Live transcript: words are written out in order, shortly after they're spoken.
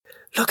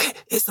look,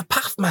 it's the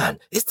Puff Man.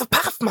 It's the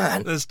Puff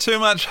Man. There's too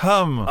much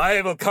hum.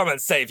 I will come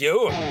and save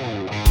you.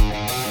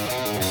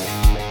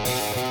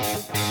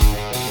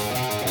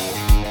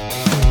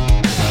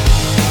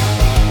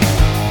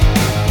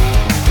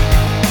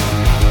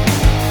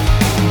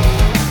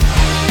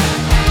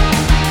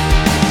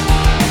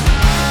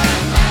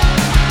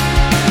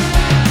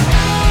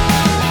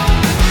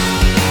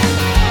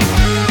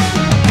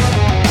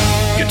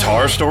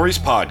 Guitar Stories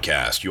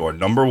Podcast, your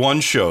number one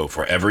show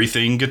for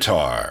everything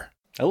guitar.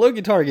 Hello,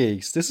 Guitar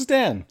Geeks. This is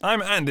Dan.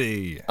 I'm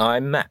Andy.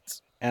 I'm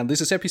Matt. And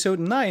this is episode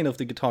 9 of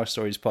the Guitar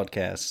Stories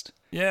Podcast.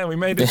 Yeah, we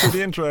made it through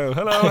the intro.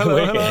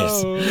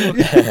 Hello.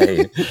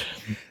 Hey.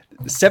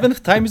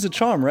 7th time is a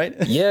charm, right?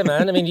 Yeah,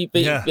 man. I mean,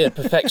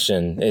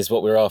 perfection is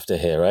what we're after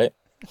here, right?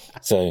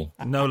 So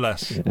No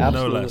less. No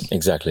Absolutely. less.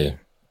 exactly.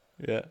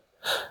 Yeah.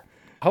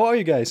 How are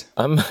you guys?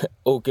 I'm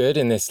all good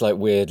in this like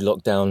weird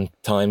lockdown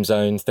time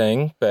zone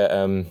thing, but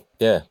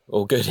yeah,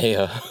 all good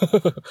here.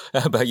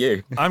 How about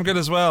you? I'm good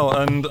as well,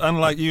 and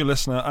unlike you,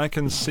 listener, I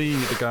can see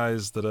the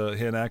guys that are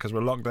here now because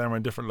we're locked down. We're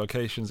in different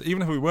locations.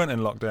 Even if we weren't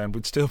in lockdown,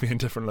 we'd still be in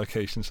different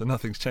locations, so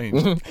nothing's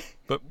changed.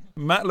 But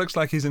Matt looks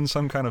like he's in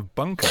some kind of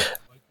bunker.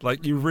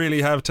 Like, you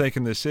really have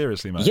taken this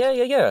seriously, Matt.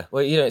 Yeah.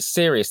 Well, you know, it's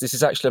serious. This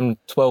is actually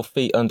 12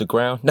 feet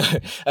underground. No,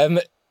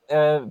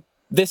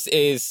 this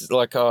is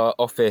like our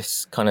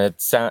office kind of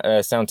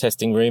sound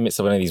testing room. It's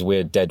one of these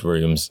weird dead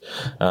rooms.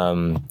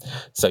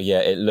 So yeah,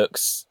 it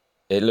looks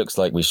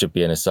like we should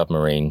be in a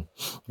submarine,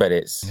 but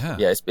it's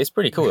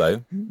pretty cool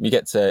though.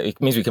 It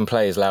means we can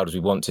play as loud as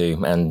we want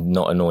to and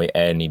not annoy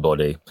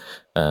anybody.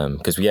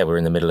 Because we're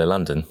in the middle of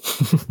London.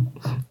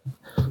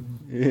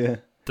 Yeah.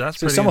 That's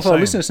So pretty some of insane. our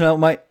listeners now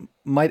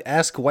might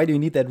ask, why do you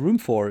need that room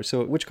for?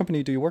 So which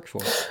company do you work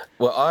for?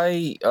 Well,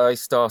 I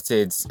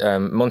started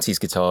Monty's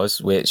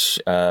Guitars, which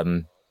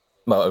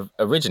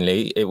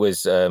originally it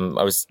was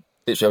I was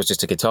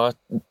just a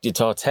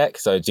guitar tech,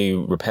 so I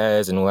do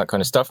repairs and all that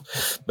kind of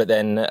stuff. But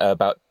then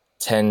about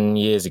 10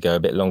 years ago, a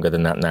bit longer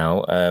than that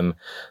now,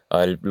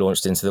 I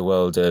launched into the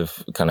world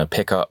of kind of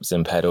pickups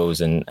and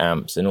pedals and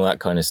amps and all that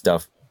kind of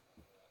stuff.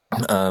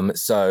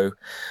 So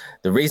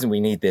the reason we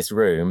need this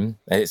room,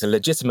 and it's a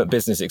legitimate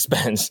business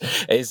expense,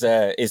 is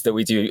that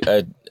we do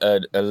a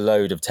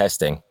load of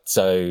testing.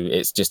 So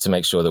it's just to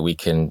make sure that we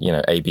can,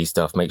 A/B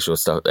stuff, make sure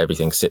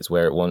everything sits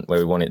where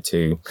we want it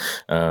to,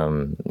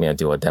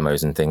 do our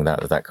demos and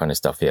that kind of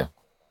stuff here.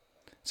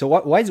 So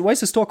why is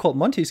the store called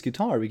Monty's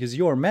Guitar? Because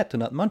you're Matt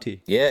and not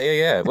Monty.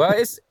 Yeah.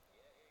 Well,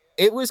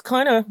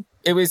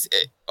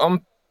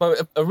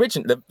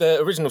 the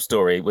original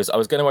story was I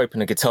was going to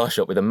open a guitar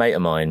shop with a mate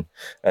of mine,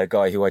 a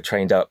guy who I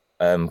trained up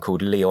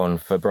called Leon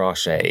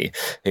Fabrache,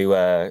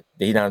 who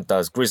he now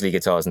does Grizzly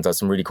guitars and does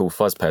some really cool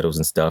fuzz pedals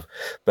and stuff.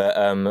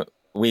 But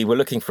we were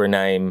looking for a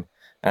name.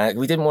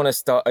 We didn't want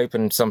to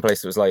open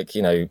someplace that was like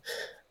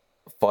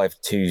 5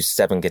 to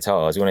 7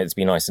 guitars. We wanted it to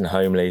be nice and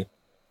homely.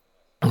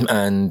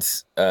 And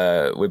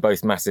we're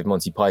both massive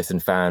Monty Python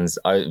fans.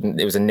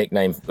 It was a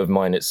nickname of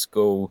mine at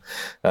school.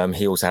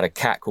 He also had a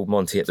cat called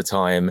Monty at the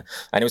time,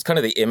 and it was kind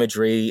of the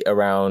imagery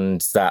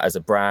around that as a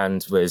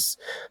brand was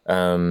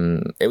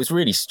it was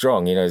really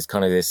strong. It's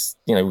kind of this.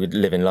 We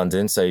live in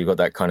London, so you've got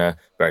that kind of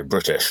very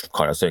British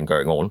kind of thing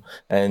going on,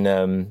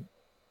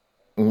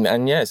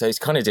 and yeah, so it's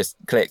kind of just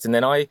clicked. And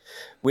then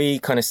we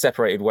kind of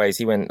separated ways.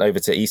 He went over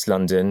to East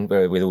London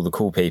with all the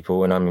cool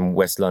people, and I'm in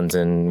West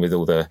London with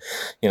all the,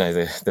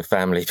 the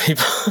family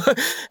people.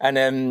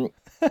 And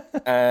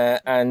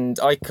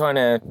I kind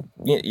of,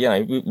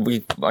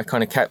 I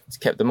kind of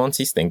kept the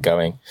Monty's thing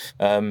going.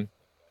 And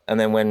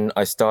then when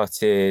I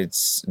started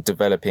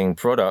developing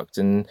product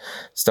and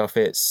stuff,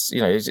 it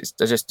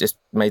just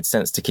made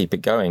sense to keep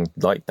it going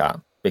like that,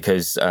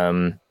 because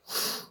I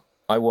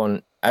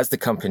want, as the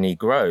company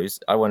grows,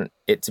 I want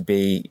it to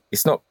be,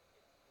 it's not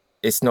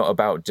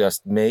about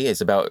just me. It's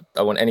about,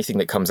 I want anything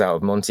that comes out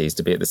of Monty's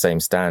to be at the same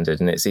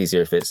standard. And it's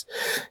easier if it's,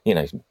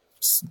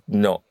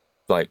 not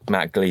like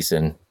Matt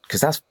Gleason,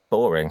 because that's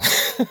boring.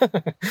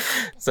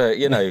 So,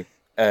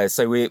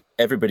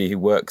 everybody who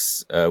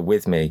works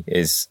with me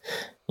is,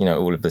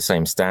 all of the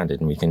same standard,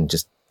 and we can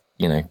just,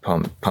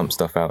 pump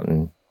stuff out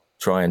and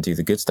try and do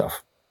the good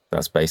stuff.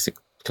 That's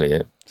basically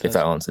it, if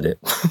that answered it.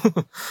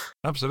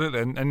 Absolutely,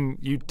 and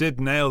you did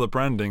nail the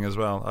branding as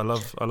well. I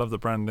love the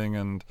branding,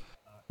 and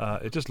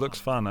it just looks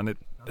fun, and it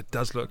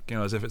does look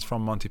as if it's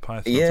from Monty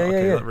Python.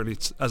 Yeah. That really,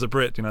 as a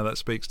Brit, that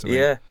speaks to me.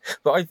 Yeah,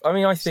 but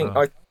I think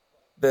I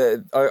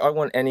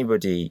want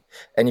anybody,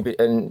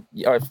 and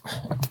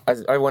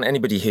I want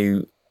anybody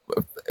who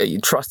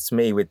trusts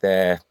me with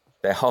their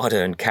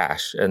hard-earned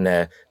cash and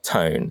their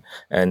tone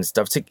and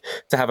stuff to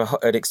have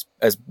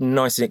as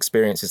nice an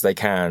experience as they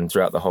can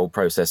throughout the whole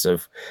process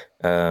of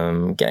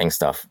getting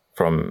stuff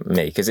from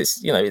me, because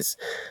it's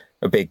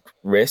a big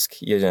risk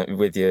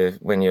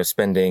when you're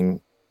spending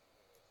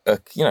a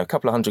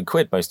couple of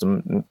 £100. Most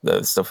of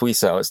the stuff we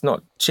sell, it's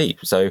not cheap.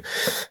 So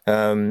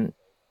and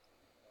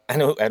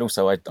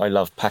also I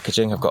love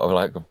packaging. I've got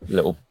a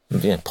little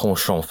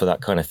penchant for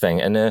that kind of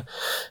thing, and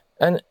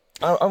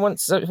I want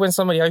so when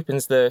somebody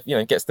opens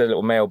gets their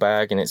little mail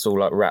bag and it's all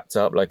like wrapped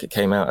up like it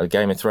came out of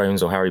Game of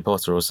Thrones or Harry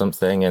Potter or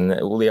something, and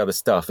all the other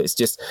stuff. It's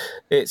just,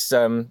 it's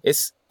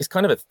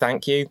kind of a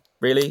thank you,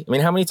 really. I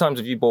mean, how many times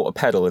have you bought a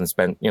pedal and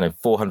spent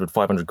 400,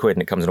 500 quid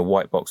and it comes in a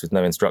white box with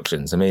no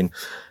instructions? I mean,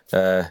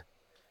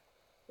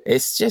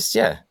 it's just,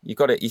 you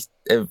got it.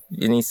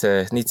 You need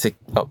to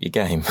up your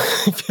game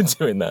if you're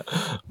doing that.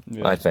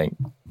 Yeah. I think.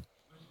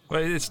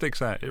 Well, it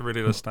sticks out. It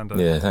really does stand out.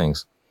 Yeah,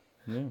 thanks.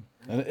 Yeah,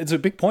 and it's a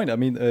big point. I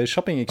mean,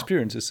 shopping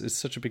experience is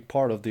such a big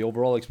part of the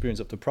overall experience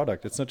of the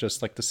product. It's not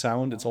just like the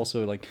sound; it's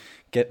also like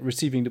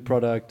receiving the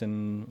product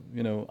and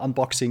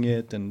unboxing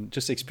it and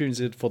just experience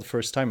it for the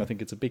first time. I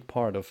think it's a big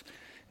part of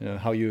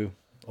how you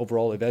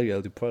overall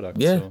evaluate the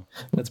product. Yeah, so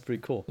that's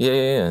pretty cool.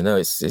 Yeah. No,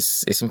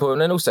 it's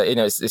important, and also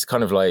it's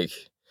kind of like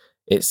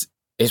it's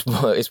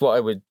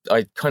what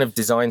I kind of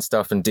design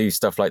stuff and do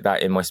stuff like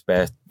that in my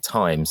spare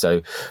time.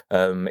 So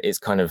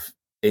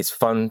it's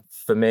fun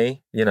for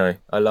me.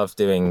 I love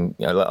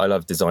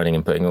designing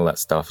and putting all that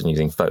stuff and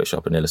using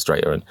Photoshop and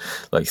Illustrator and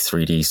like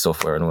 3D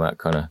software and all that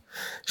kind of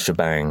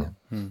shebang.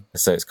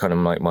 So it's kind of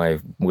like my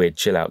weird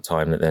chill out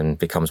time that then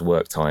becomes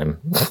work time,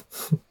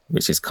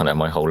 which is kind of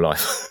my whole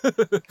life.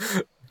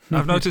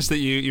 I've noticed that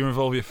you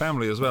involve your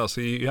family as well. So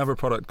you have a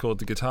product called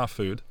the Guitar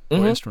Food,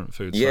 or Instrument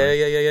Food.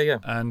 Sorry. Yeah.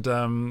 And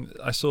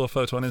I saw a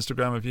photo on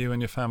Instagram of you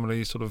and your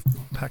family sort of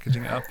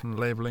packaging it up and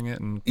labeling it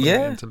and putting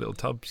it into little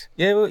tubs.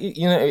 Yeah, well,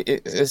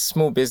 it's a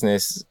small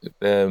business.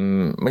 I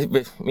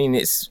mean,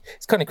 it's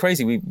kind of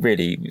crazy. We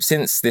really,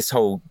 since this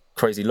whole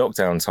crazy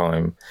lockdown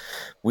time,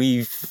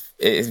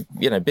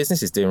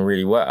 business is doing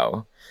really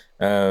well,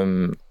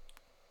 and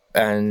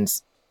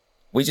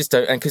we just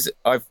don't, and because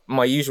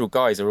my usual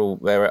guys are all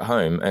there at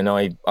home, and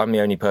I'm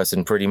the only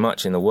person pretty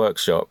much in the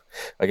workshop.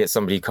 I get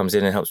somebody who comes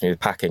in and helps me with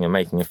packing and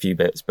making a few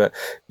bits, but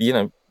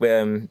when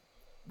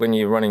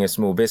you're running a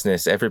small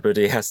business,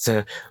 everybody has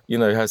to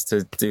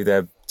do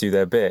their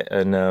bit,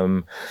 and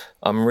I'm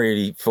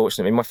really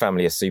fortunate. I mean, my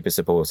family are super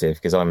supportive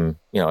because I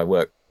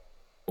work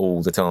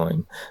all the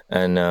time,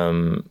 and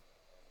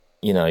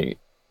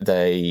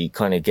they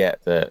kind of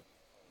get that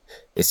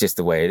it's just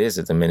the way it is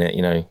at the minute.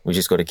 We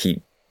just got to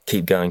keep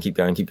going,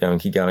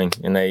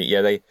 and they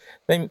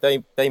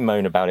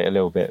moan about it a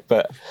little bit,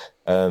 but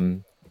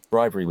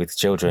bribery with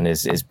children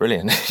is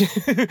brilliant,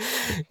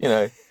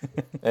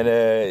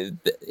 and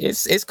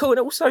it's cool. And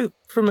also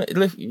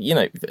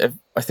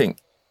I think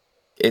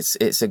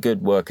it's a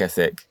good work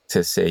ethic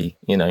to see,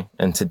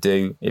 and to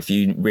do. If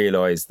you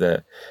realise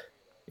that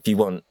if you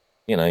want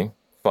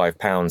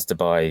 £5 to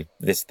buy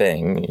this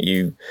thing,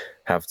 you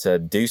have to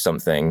do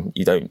something.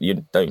 You don't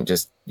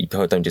just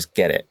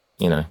get it,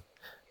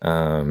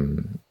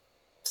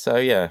 So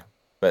yeah,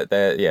 but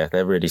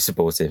they're really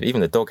supportive.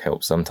 Even the dog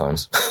helps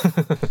sometimes.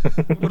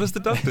 What does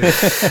the dog do?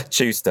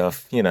 Chew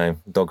stuff,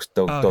 dog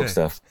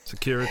stuff.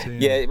 Security.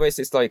 Yeah,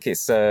 it's like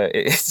it's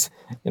R&D.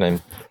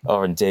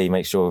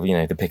 Make sure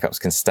the pickups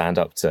can stand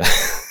up to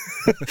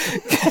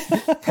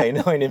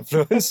canine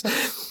influence.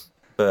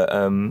 But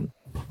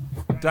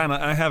Dan,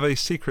 I have a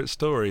secret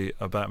story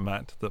about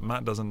Matt that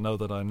Matt doesn't know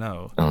that I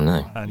know. Oh,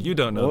 no. And you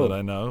don't know that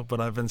I know, but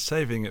I've been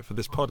saving it for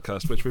this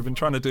podcast, which we've been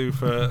trying to do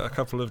for a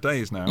couple of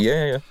days now.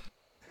 Yeah.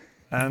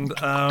 And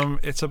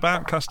it's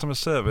about customer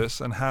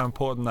service and how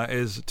important that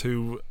is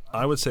to,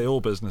 I would say,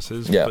 all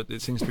businesses, but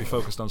it seems to be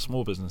focused on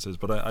small businesses.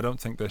 But I don't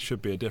think there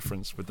should be a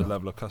difference with the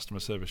level of customer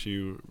service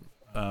you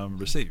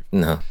receive.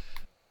 No.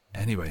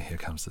 Anyway, here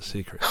comes the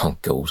secret. Oh,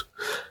 God.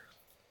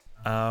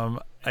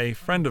 A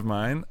friend of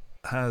mine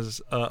has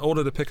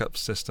ordered a pickup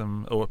set,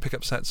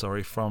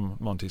 from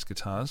Monty's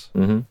Guitars,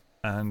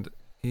 and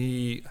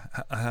he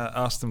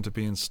asked them to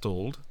be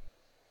installed,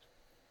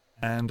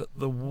 and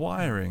the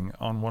wiring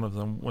on one of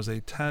them was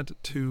a tad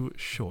too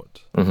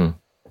short.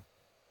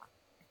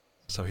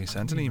 So he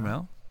sent an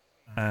email,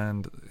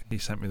 and he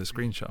sent me the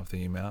screenshot of the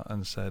email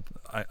and said,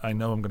 I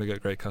know I'm going to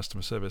get great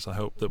customer service. I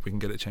hope that we can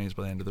get it changed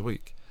by the end of the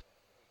week.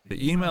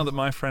 The email that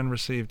my friend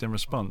received in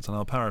response, and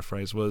I'll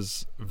paraphrase,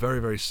 was very,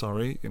 very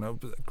sorry.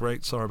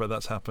 Great, sorry about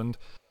that's happened.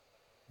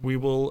 We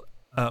will,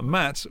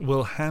 Matt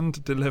will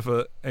hand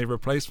deliver a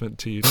replacement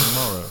to you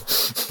tomorrow.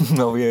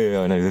 Oh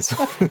yeah, I know this.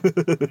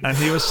 And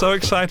he was so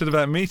excited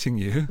about meeting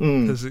you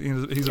because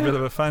he's a bit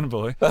of a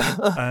fanboy,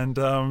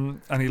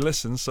 and he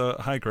listens. So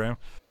hi, Graham.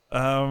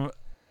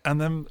 And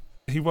then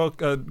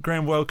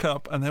Graham woke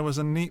up and there was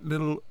a neat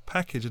little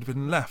package had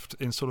been left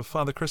in sort of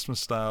Father Christmas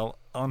style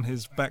on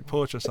his back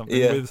porch or something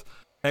with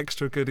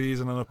extra goodies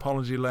and an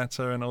apology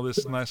letter and all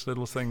this nice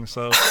little thing.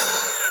 So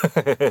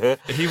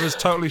he was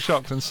totally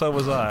shocked, and so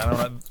was I. And I'm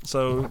like,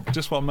 so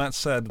just what Matt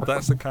said,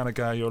 that's the kind of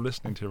guy you're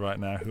listening to right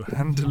now, who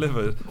hand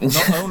delivered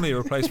not only a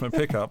replacement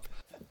pickup,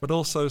 but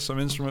also some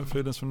Instrument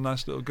Food and some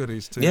nice little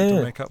goodies to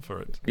make up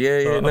for it.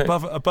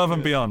 Above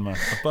and beyond, man.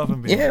 Above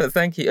and beyond. Yeah,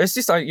 thank you. It's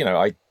just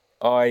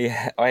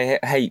I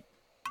hate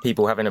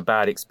people having a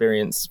bad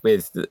experience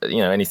with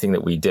anything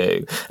that we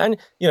do, and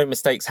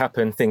mistakes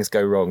happen, things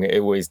go wrong, it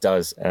always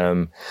does,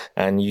 and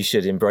you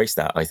should embrace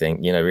that. I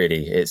think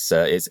really it's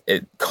a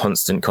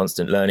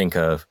constant learning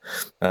curve,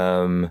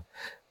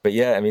 but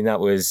yeah, I mean, it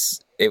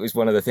was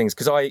one of the things,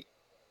 because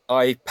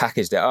I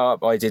packaged it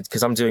up. I did,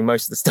 because I'm doing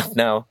most of the stuff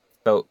now.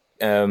 But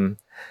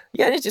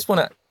yeah, I just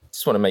want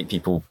to make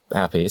people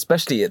happy,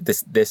 especially at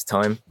this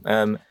time.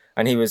 And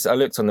I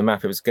looked on the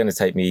map, it was going to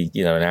take me,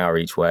 an hour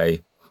each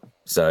way.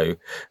 So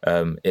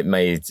it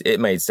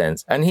made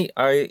sense. And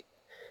I'd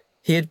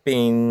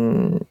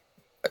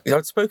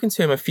spoken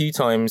to him a few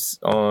times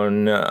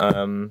on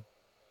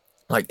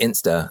like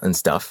Insta and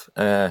stuff.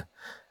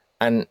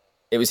 And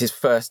it was his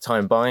first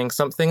time buying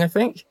something, I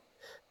think.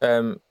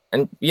 And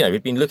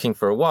he'd been looking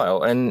for a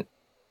while, and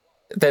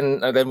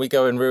then we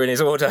go and ruin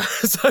his order.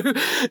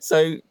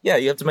 so yeah,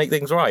 you have to make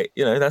things right.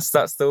 That's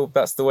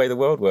the way the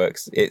world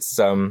works. It's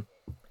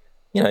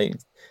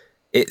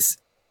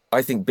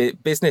I think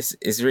business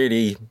is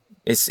really,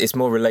 it's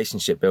more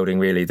relationship building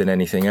really than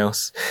anything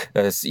else.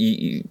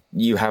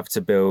 You have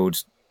to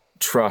build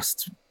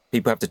trust.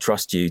 People have to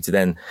trust you to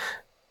then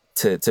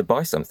to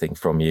buy something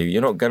from you.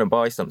 You're not going to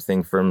buy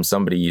something from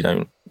somebody you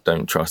don't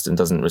trust and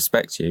doesn't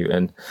respect you.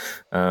 And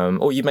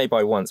or you may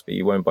buy once, but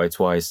you won't buy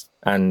twice.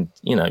 And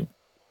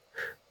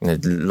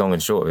long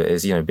and short of it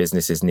is,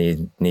 businesses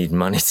need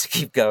money to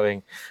keep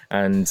going,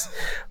 and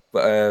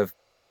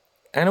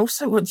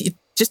also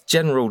just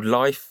general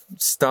life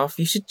stuff.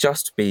 You should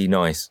just be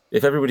nice.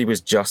 If everybody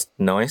was just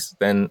nice,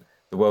 then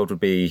the world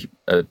would be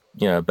a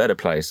better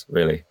place,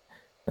 really.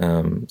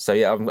 So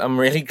yeah, I'm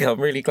really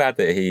glad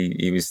that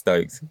he was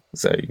stoked.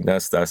 So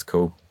that's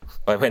cool.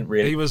 I went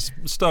really. He was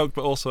stoked,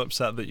 but also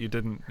upset that you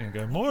didn't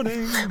go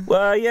morning.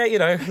 Well, yeah, it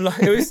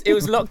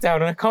was lockdown,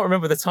 and I can't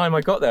remember the time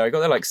I got there. I got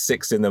there like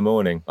 6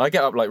 a.m. I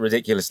get up like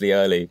ridiculously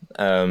early.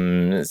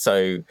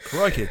 So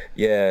crikey.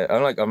 Yeah,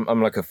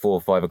 I'm like a 4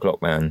 or 5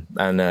 o'clock man,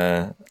 and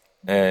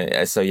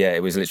so yeah,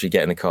 it was literally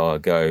get in the car,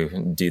 go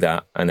do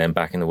that, and then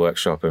back in the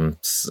workshop and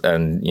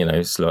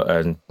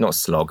not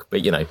slog,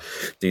 but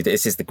do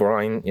this is the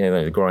grind.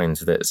 The grind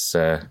that's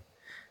the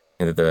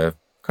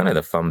kind of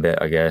the fun bit,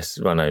 I guess.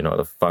 Well, no, not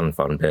the fun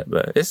bit,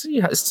 but it's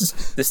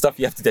just the stuff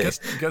you have to do.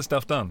 Get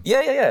stuff done.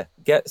 Yeah.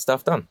 Get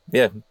stuff done.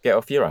 Yeah, get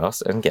off your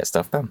ass and get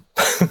stuff done.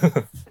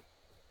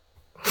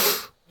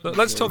 So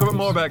let's talk a bit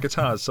more about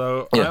guitars.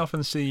 So yeah. I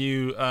often see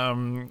you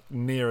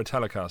near a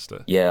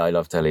Telecaster. Yeah, I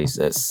love tellies.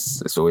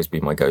 It's always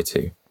been my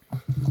go-to.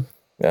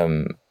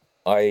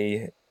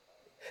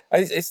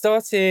 It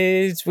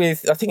started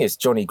with, I think it's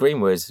Johnny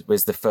Greenwood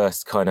was the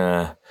first kind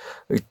of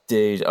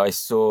dude I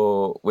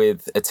saw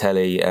with a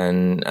telly,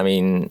 and I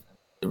mean,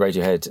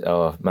 Radiohead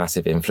are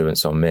massive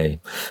influence on me.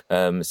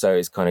 So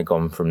it's kind of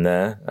gone from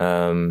there.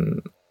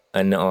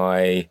 And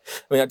I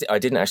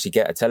didn't actually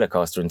get a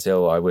Telecaster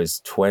until I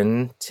was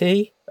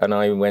 20, and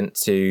I went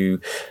to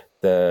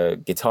the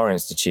Guitar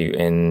Institute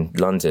in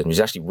London, which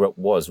actually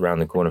was around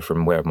the corner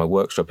from where my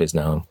workshop is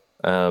now.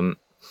 And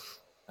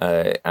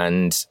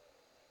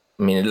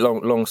I mean,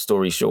 long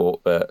story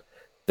short, but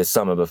the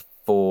summer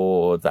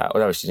before that,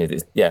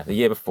 the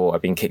year before,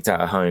 I'd been kicked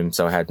out of home,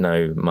 so I had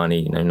no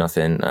money,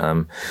 nothing.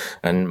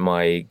 And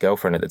my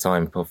girlfriend at the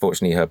time,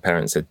 unfortunately, her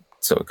parents had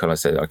sort of kind of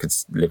said I could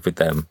live with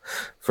them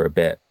for a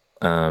bit.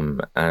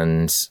 And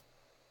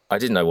I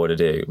didn't know what to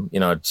do.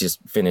 I'd just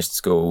finished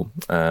school,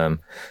 and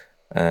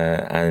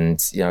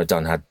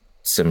had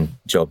some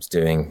jobs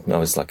doing. I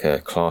was like a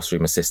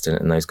classroom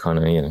assistant and those kind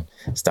of,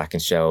 stacking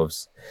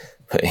shelves.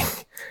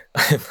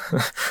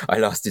 I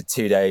lasted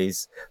 2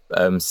 days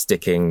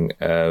sticking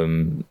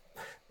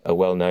a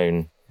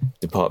well-known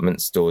department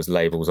store's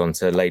labels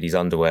onto ladies'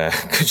 underwear.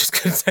 I just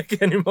couldn't take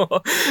it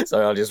anymore,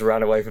 so I just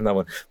ran away from that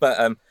one.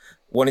 But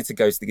wanted to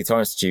go to the Guitar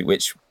Institute,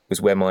 which was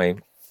where my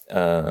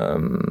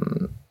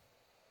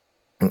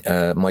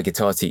my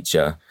guitar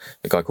teacher,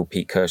 a guy called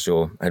Pete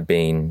Kershaw, had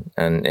been,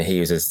 and he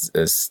was a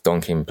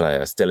stonking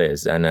player, still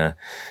is, and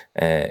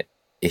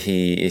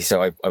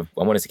so I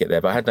wanted to get there,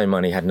 but I had no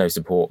money, had no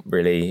support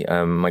really.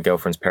 My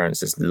girlfriend's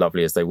parents, as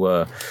lovely as they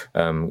were,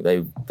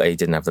 they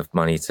didn't have the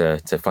money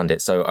to fund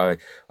it. So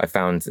I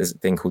found this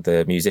thing called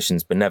the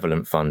Musicians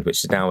Benevolent Fund,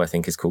 which now I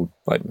think is called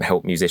like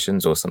Help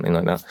Musicians or something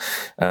like that.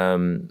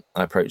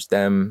 I approached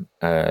them,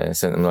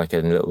 sent them like a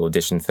little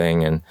audition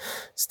thing and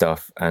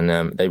stuff,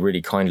 and they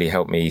really kindly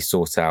helped me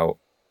sort out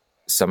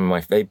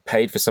they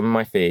paid for some of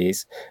my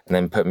fees, and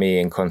then put me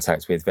in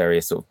contact with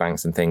various sort of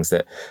banks and things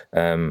that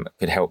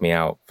could help me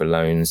out for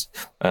loans.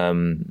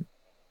 And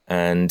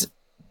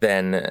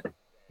then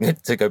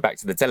to go back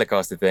to the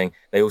Telecaster thing,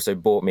 they also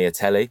bought me a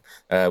telly,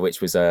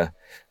 which was a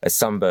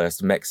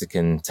Sunburst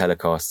Mexican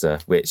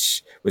Telecaster,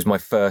 which was my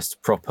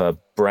first proper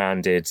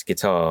branded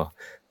guitar.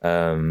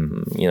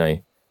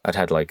 I'd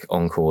had like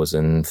Encores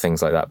and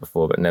things like that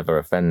before, but never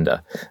a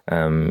Fender.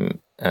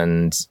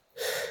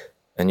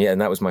 And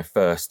that was my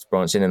first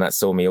branch in, and that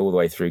saw me all the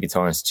way through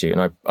Guitar Institute.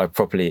 And I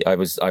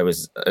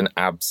was an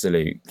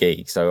absolute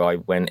geek. So I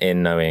went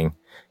in knowing,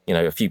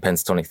 a few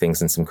pentatonic things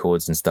and some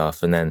chords and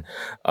stuff. And then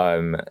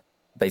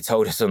they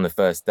told us on the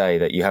first day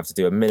that you have to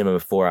do a minimum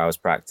of 4 hours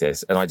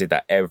practice. And I did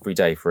that every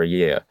day for a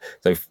year.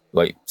 So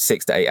like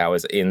 6 to 8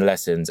 hours in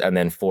lessons and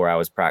then 4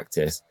 hours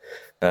practice.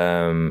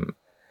 And,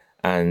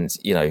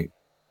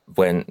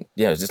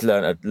 just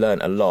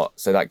learned a lot.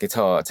 So that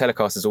guitar,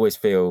 Telecasters always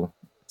feel,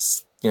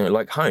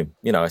 like home.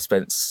 I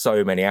spent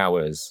so many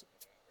hours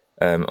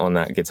on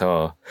that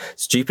guitar.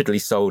 Stupidly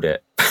sold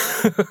it.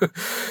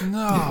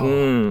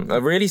 No. I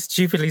really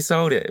stupidly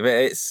sold it. But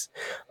it's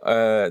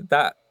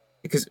that,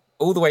 because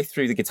all the way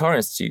through the Guitar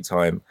Institute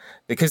time,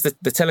 because the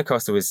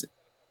Telecaster was,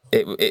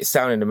 it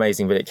sounded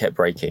amazing, but it kept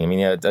breaking. I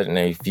mean, I don't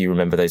know if you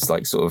remember those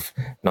like sort of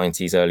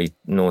 90s, early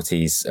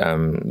noughties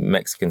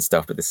Mexican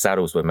stuff, but the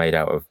saddles were made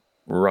out of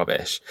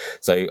rubbish.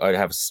 So I'd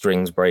have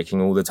strings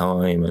breaking all the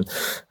time and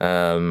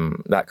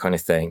that kind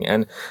of thing.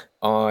 And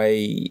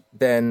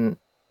there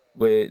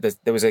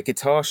was a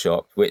guitar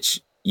shop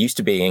which used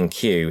to be in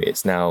Kew.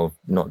 It's now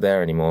not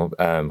there anymore,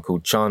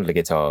 called Chandler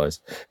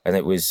Guitars. And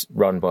it was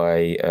run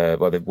by,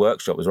 the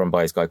workshop was run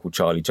by this guy called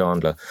Charlie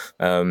Chandler.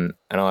 And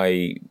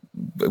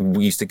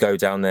we used to go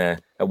down there.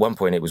 At one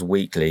point, it was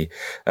weekly,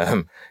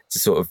 to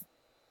sort of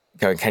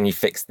going, can you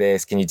fix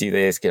this? Can you do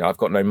this? I've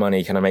got no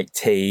money. Can I make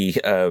tea?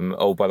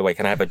 Oh, by the way,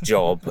 can I have a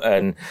job?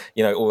 And,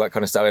 all that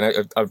kind of stuff.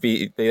 And I'd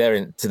be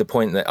there to the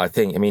point that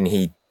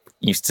he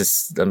used to,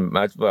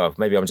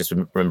 maybe I'm just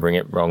remembering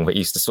it wrong, but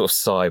he used to sort of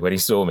sigh when he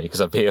saw me because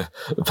I'd be a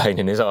pain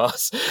in his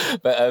ass.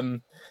 But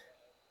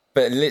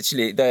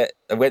literally, I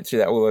went through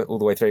that all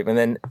the way through. And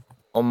then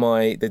on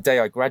the day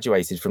I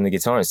graduated from the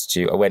Guitar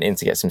Institute, I went in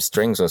to get some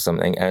strings or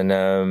something,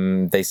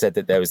 and they said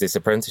that there was this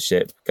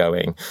apprenticeship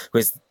going.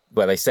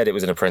 They said it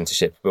was an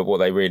apprenticeship, but what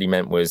they really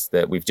meant was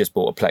that we've just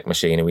bought a Plek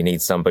machine and we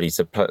need somebody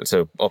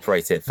to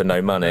operate it for no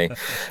money.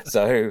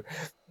 So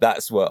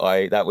that's what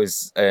that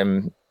was.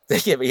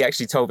 Yeah, but he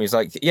actually told me, he's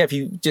like, yeah, if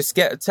you just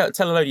tell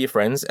a load of your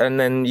friends and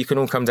then you can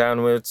all come down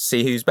and we'll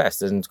see who's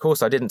best. And of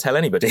course I didn't tell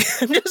anybody.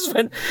 Just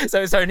went,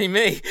 so it's only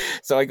me.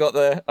 So I got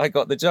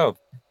the job.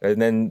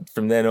 And then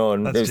from then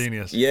on, that's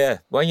genius. Yeah.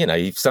 Well,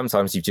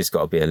 sometimes you've just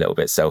got to be a little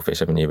bit selfish,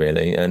 haven't you,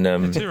 really? And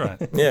you're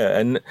right. Yeah.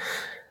 And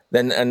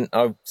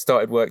I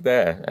started work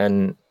there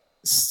and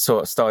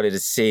sort of started to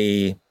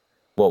see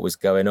what was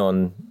going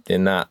on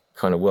in that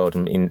kind of world.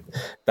 And in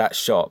that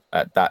shop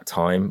at that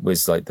time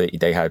was like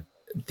they had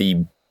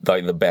the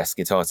best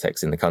guitar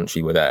techs in the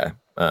country were there,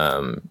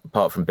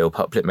 apart from Bill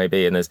Puplett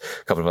maybe, and there's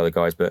a couple of other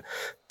guys, but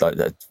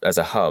as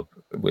a hub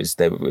it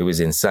was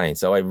insane.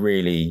 So I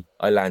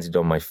landed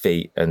on my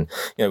feet, and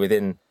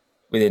within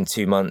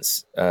 2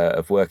 months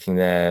of working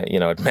there,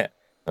 I'd met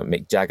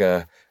Mick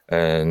Jagger,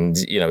 and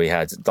we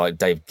had like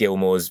Dave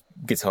Gilmour's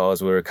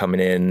guitars were coming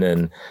in,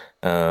 and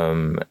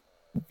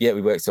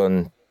we worked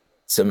on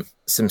some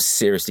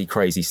seriously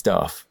crazy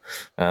stuff,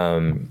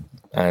 and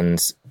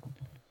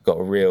got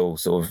a real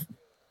sort of,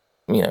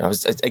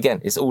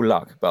 it's all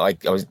luck, but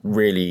I was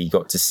really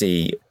got to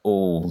see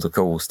all the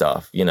cool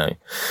stuff,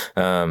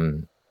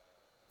 I'm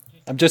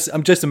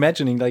just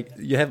imagining, like,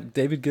 you have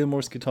David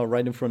Gilmour's guitar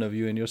right in front of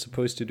you and you're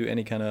supposed to do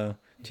any kind of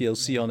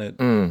TLC on it.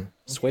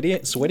 Sweaty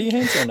hands or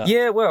not?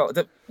 Yeah, well,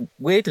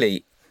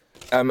 weirdly,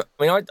 I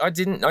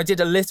did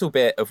a little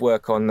bit of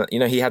work on,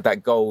 he had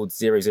that gold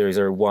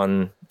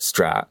 0001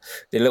 Strat,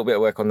 did a little bit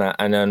of work on that,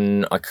 and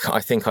then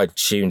I think I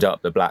tuned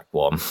up the black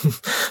one.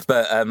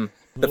 But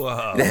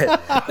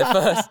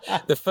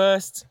the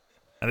first,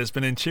 and it's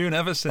been in tune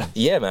ever since.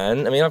 Yeah,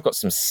 man. I've got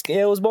some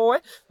skills, boy.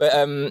 But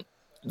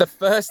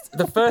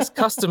the first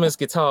customer's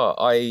guitar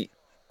I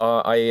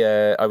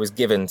was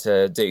given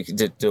to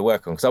do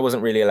work on, because I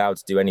wasn't really allowed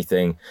to do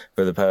anything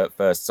for the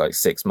first like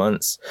 6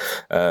 months.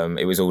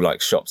 It was all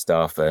like shop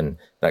stuff and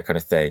that kind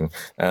of thing.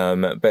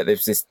 But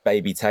there's this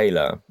Baby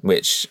Taylor,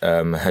 which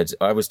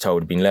I was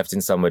told had been left in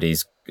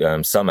somebody's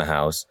summer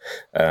house.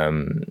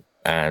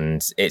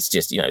 And it's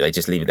just, they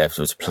just leave it there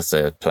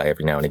to play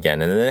every now and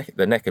again. And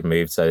the neck had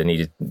moved, so they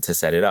needed to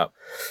set it up.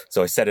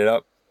 So I set it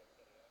up.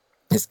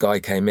 This guy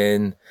came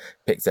in,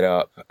 picked it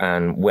up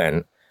and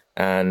went.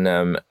 And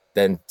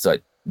then it's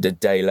like the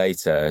day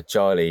later,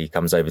 Charlie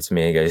comes over to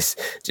me and goes,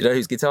 do you know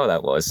whose guitar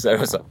that was? So I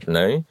was like,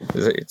 no.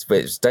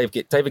 It's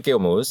David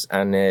Gilmour's,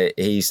 and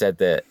he said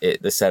that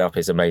the setup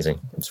is amazing.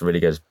 It's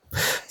really good.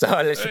 So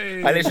I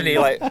literally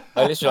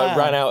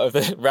ran out of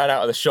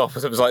the shop.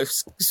 I was like,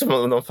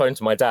 someone on the phone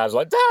to my dad. I was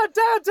like,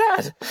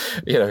 Dad,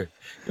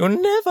 you'll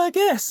never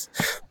guess.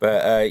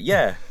 But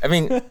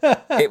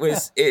it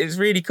was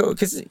really cool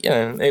because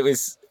it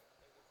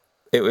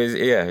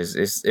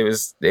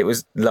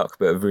was luck,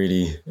 but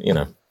really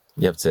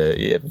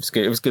it was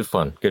good. It was good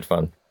fun.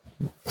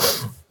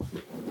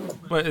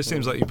 Well, it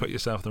seems like you put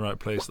yourself in the right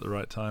place at the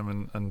right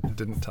time and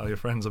didn't tell your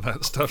friends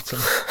about stuff.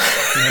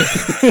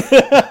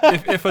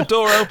 If a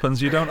door opens,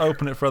 you don't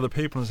open it for other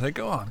people and say,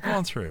 go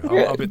on through.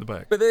 I'll be at the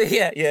back. But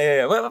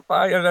yeah. Well,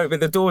 I don't know, but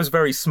the door is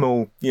very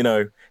small.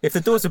 If the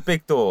door's a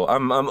big door,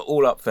 I'm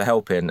all up for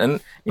helping. And,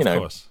 of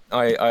course.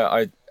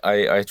 I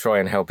try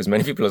and help as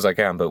many people as I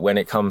can. But when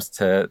it comes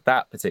to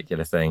that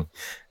particular thing,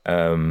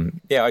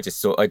 I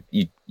just thought,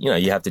 you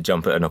have to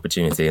jump at an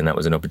opportunity, and that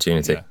was an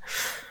opportunity. Yeah.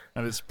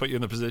 And it's put you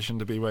in the position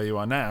to be where you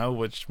are now,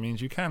 which means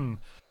you can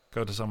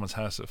go to someone's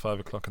house at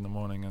 5 o'clock in the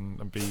morning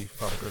and be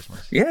Father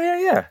Christmas.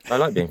 Yeah. I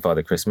like being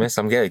Father Christmas.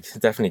 I'm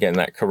definitely getting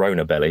that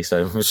Corona belly,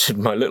 so I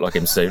might look like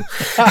him soon.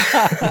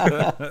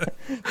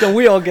 Don't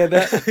we all get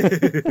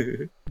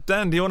that?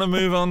 Dan, do you want to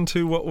move on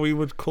to what we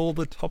would call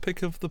the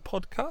topic of the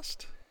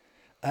podcast?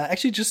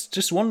 Actually,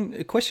 just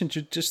one question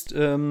to just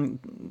kind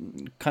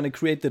of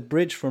create that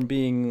bridge from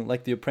being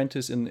like the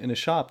apprentice in a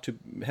shop to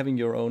having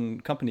your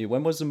own company.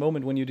 When was the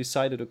moment when you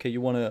decided, okay, you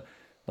want to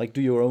like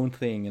do your own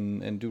thing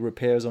and do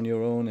repairs on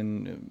your own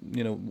and,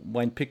 you know,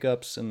 wind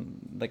pickups, and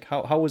like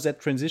how was that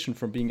transition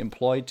from being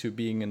employed to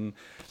being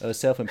a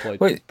self-employed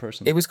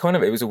person? It was a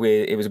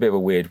bit of a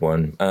weird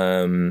one.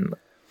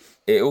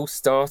 It all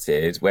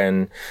started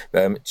when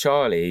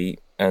Charlie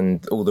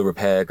and all the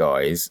repair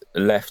guys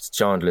left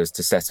Chandler's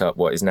to set up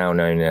what is now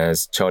known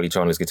as Charlie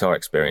Chandler's Guitar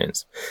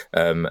Experience.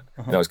 And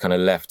I was kind of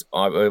left.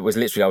 I was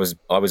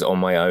on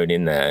my own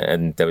in there,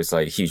 and there was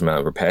like a huge amount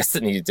of repairs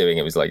that needed doing.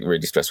 It was like a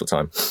really stressful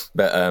time.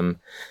 But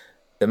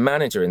the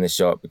manager in the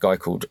shop, a guy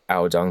called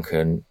Al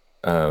Duncan,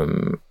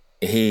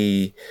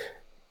 he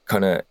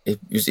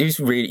was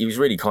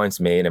really kind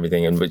to me and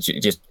everything, and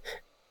just.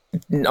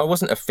 I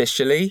wasn't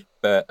officially,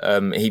 but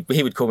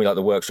he would call me like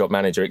the workshop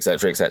manager,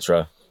 etc.,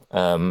 etc.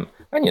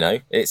 And, you know,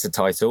 it's a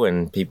title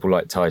and people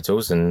like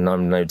titles, and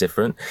I'm no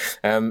different.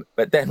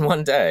 But then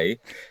one day,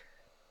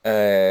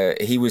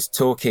 he was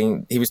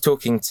talking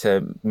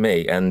to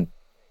me and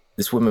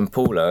this woman,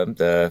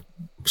 Paula,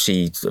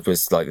 she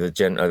was like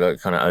the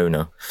kind of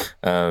owner.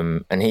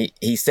 And he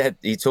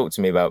talked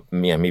to me about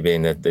me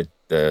being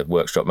the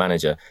workshop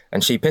manager,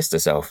 and she pissed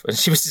herself. And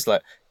she was just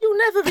like, "You'll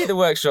never be the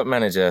workshop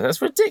manager.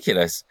 That's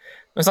ridiculous."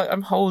 I was like,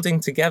 "I'm holding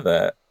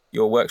together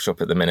your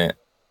workshop at the minute."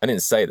 I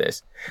didn't say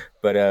this,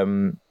 but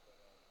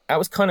that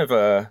was kind of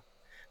a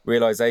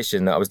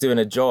realization that I was doing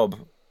a job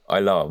I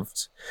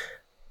loved,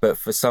 but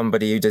for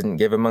somebody who didn't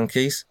give a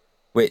monkeys,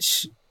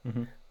 which,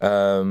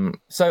 so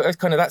it was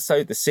kind of that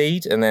sowed the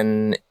seed.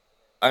 And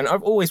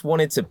I've always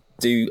wanted to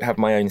have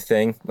my own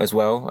thing as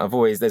well.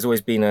 There's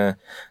always been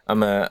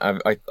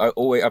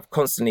I've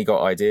constantly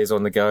got ideas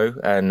on the go,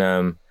 and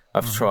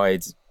I've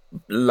tried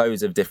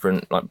loads of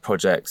different like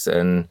projects,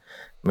 and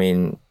I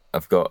mean,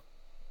 I've got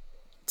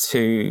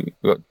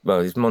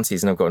there's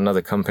Monty's, and I've got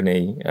another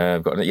company.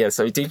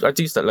 So I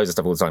do start loads of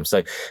stuff all the time. So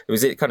it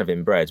was kind of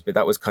inbred, but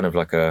that was kind of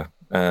like a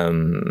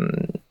go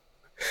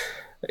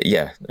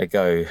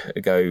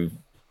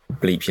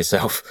bleep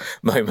yourself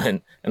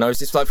moment. And I was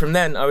just like, from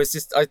then I was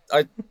just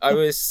I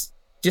was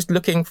just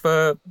looking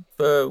for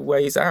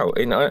ways out.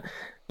 And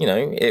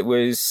it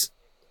was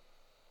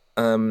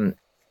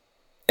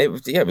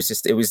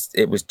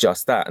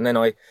just that. And then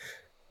I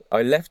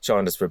left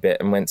Chandler's for a bit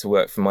and went to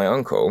work for my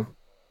uncle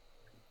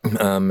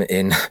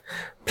in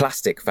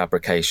plastic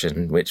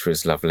fabrication, which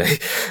was lovely.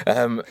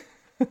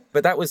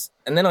 But that was,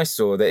 and then I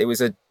saw that it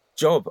was a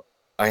job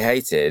I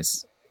hated,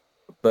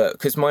 but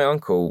because my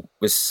uncle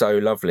was so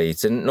lovely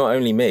to not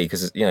only me,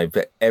 because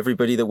but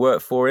everybody that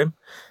worked for him,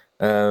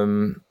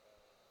 it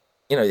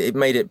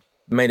made it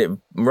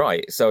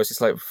right. So I was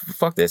just like,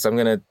 fuck this,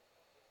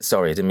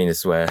 sorry, I didn't mean to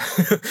swear.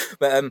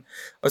 But I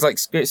was like,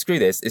 screw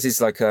this. This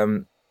is like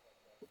I'll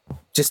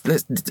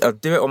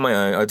do it on my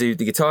own. I'll do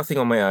the guitar thing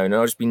on my own, and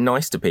I'll just be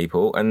nice to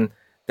people, and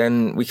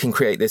then we can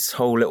create this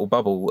whole little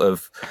bubble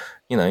of,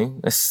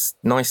 this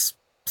nice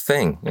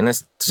thing, and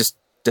let's just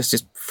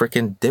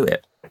freaking do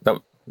it.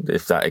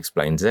 If that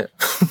explains it.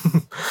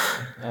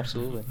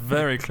 Absolutely.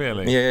 Very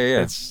clearly.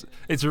 Yeah.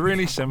 It's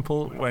really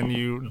simple when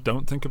you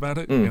don't think about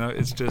it.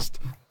 It's just.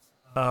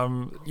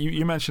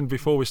 You mentioned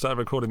before we started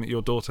recording that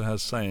your daughter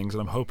has sayings,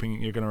 and I'm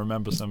hoping you're going to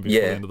remember some before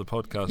the end of the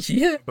podcast.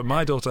 Yeah. But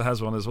my daughter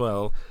has one as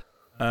well.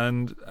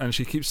 And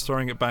she keeps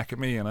throwing it back at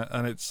me,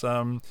 and it's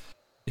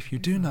if you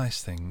do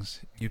nice things,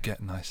 you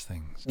get nice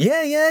things.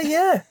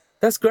 Yeah.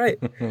 That's great.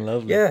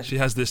 Lovely. Yeah. She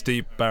has this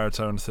deep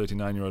baritone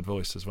 39-year-old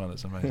voice as well.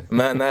 It's amazing.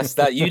 Man, that's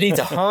that. You need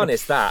to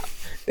harness that.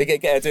 They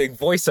get her doing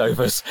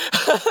voiceovers.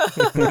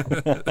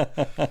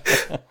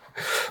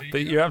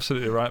 But you're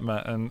absolutely right,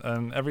 Matt.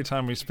 And every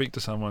time we speak to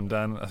someone,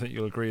 Dan, I think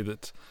you'll agree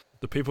that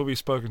the people we've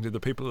spoken to, the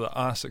people that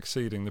are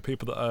succeeding, the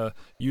people that are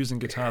using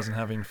guitars and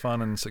having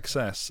fun and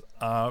success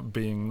are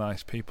being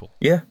nice people.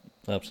 Yeah.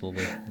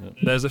 Absolutely. Yeah.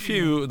 There's a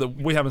few that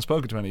we haven't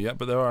spoken to any yet,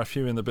 but there are a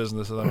few in the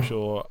business that I'm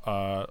sure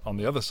are on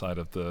the other side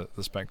of the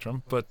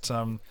spectrum. But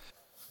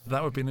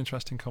that would be an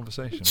interesting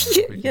conversation.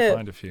 If we can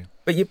find a few.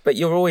 But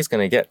you're always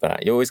going to get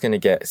that. You're always going to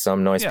get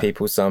some nice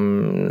people,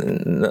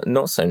 some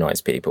not so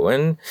nice people.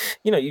 And,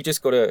 you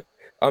just got to...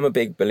 I'm a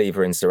big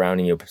believer in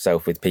surrounding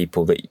yourself with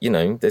people that,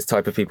 there's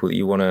type of people that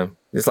you want to...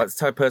 It's like the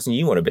type of person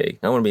you want to be.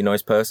 I want to be a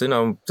nice person. I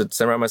want to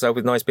surround myself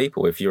with nice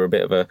people. If you're a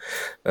bit of a...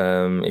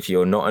 if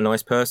you're not a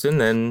nice person,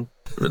 then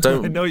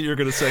don't... I know you were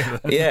going to say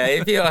that.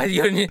 Yeah,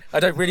 I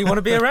don't really want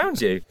to be around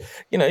you.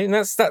 And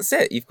that's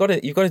it. You've got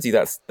to do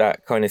that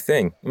kind of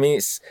thing. I mean,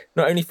 it's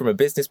not only from a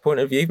business point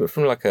of view, but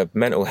from like a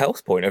mental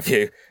health point of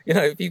view.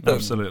 If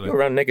you're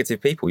around negative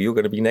people, you're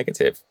going to be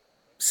negative.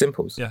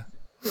 Simples. Yeah.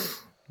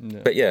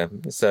 But yeah,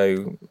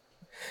 so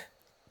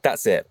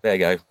That's it. There you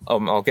go.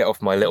 I'll get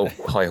off my little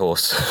high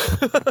horse.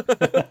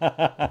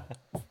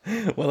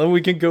 Well, then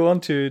we can go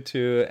on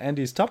to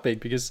Andy's topic,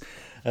 because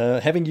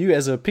having you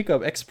as a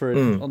pickup expert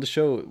on the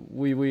show,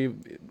 we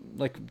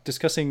like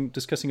discussing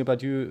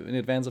about you in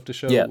advance of the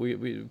show. Yeah.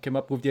 We came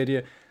up with the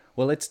idea,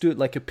 well, let's do it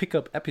like a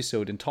pickup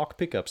episode and talk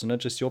pickups, and not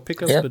just your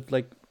pickups, but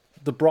like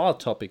the broad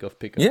topic of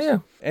pickups. Yeah.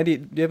 Andy,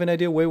 do you have an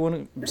idea where you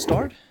want to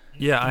start?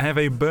 Yeah, I have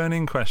a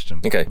burning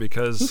question. Okay.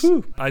 Because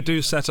Woohoo. I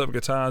do set up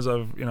guitars.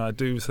 I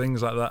do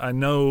things like that. I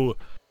know,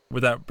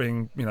 without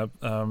being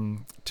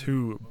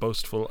too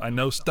boastful, I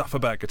know stuff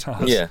about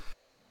guitars. Yeah.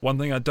 One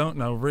thing I don't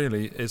know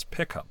really is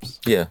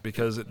pickups. Yeah.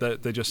 Because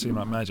they just seem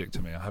like magic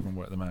to me. I haven't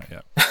worked them out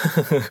yet.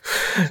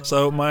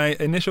 So my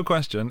initial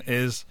question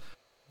is,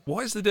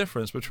 what is the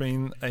difference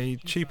between a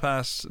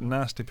cheap-ass,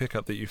 nasty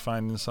pickup that you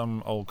find in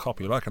some old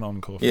copy, like an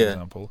Encore, for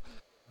example,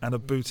 and a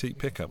boutique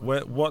pickup?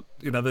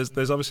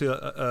 There's obviously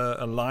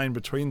a line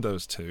between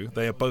those two.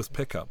 They are both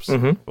pickups,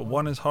 but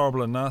one is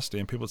horrible and nasty,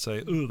 and people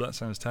say, "Ooh, that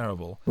sounds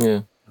terrible."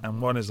 Yeah. And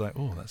one is like,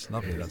 "Oh, that's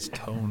lovely. That's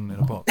tone in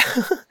a box."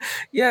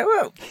 Yeah,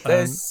 well,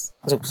 there's...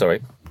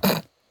 sorry.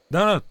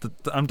 No,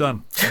 I'm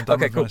done. I'm done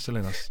Okay, with cool. my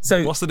silliness.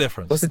 So, what's the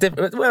difference? What's the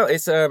difference? Well,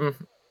 it's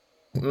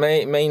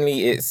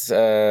mainly it's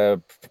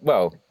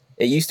well,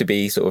 it used to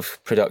be sort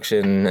of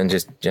production and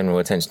just general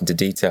attention to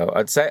detail.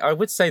 I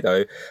would say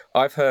though,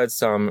 I've heard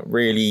some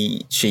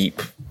really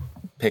cheap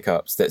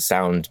pickups that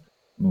sound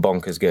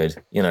bonkers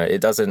good.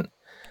 It doesn't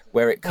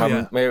where it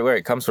comes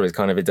from is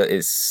kind of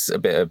it's a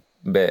bit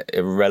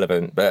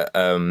irrelevant, but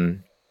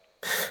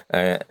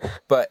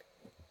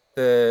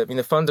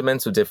the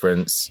fundamental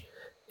difference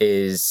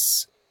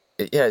is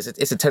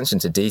it's attention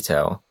to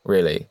detail,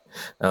 really.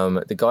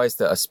 The guys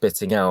that are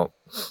spitting out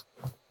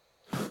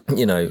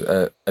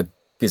a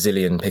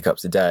gazillion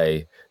pickups a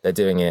day, they're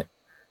doing it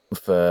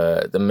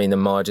for the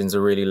margins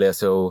are really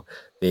little.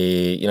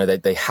 They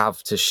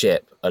have to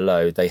ship a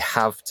load, they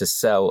have to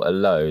sell a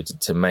load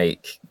to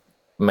make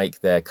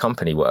their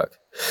company work.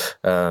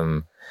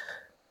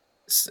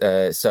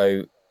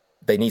 So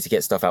they need to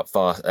get stuff out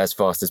as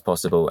fast as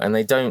possible, and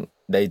they don't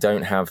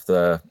have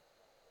the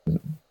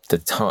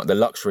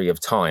luxury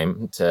of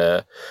time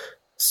to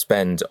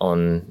spend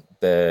on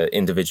the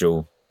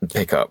individual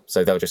pickup.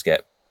 So they'll just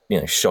get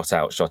shot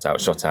out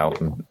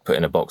and put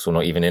in a box, or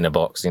not even in a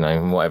box,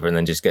 and whatever, and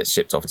then just get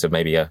shipped off to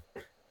maybe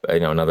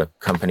another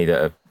company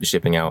that are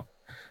shipping out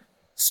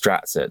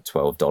Strats at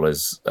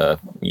 $12 a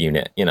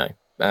unit.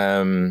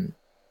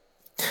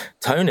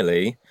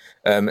 Tonally,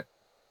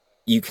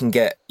 you can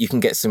get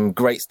some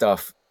great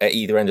stuff at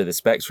either end of the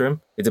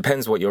spectrum. It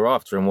depends what you're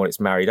after and what it's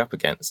married up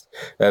against.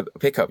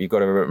 Pickup, you've got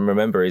to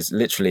remember, is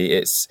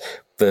literally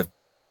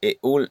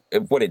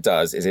what it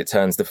does is it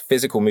turns the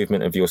physical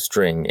movement of your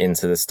string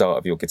into the start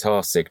of your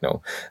guitar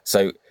signal.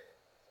 So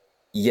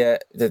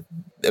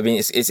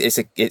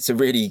it's a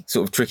really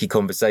sort of tricky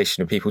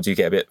conversation, and people do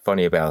get a bit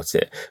funny about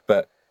it.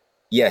 But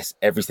yes,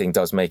 everything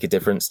does make a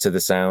difference to the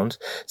sound.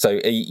 So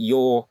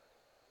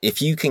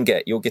if you can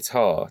get your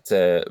guitar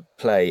to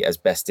play as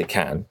best it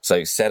can,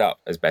 so set up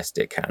as best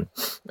it can,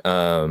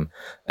 and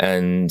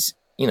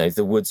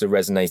the woods are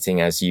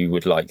resonating as you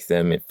would like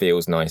them, it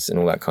feels nice and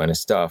all that kind of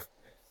stuff,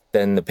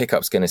 then the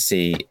pickup's going to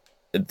see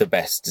the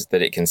best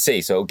that it can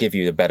see, so it'll give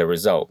you the better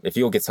result. If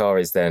your guitar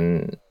is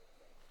then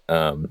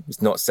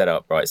it's not set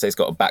up right, so it's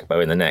got a back bow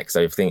in the neck,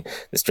 so if the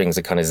strings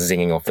are kind of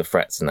zinging off the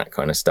frets and that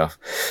kind of stuff,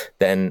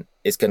 then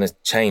it's going to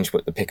change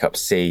what the pickup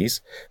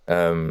sees,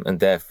 and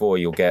therefore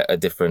you'll get a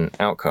different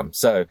outcome.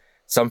 So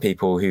some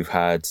people who've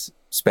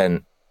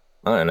spent,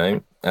 I don't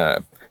know,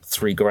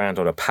 $3,000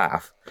 on a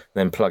path,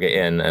 then plug it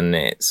in and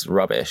it's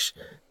rubbish,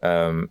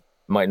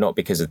 might not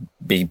be because of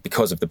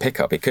the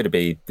pickup. It could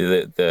be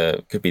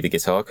could be the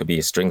guitar, could be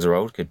your strings are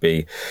old, could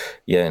be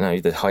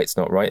the height's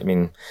not right. I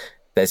mean,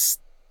 there's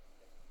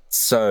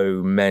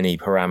so many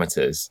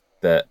parameters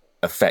that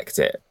affect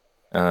it,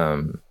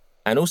 and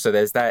also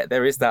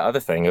there is that other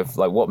thing of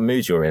like what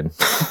mood you're in,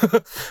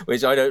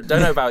 which I don't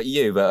know about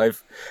you, but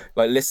I've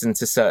like listened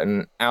to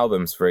certain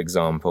albums, for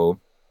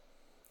example,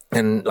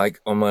 and like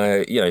on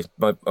my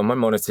on my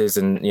monitors,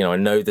 and I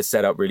know the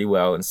setup really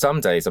well, and some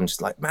days I'm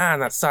just like, man,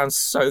 that sounds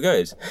so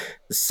good.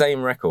 The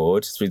same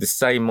record through the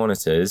same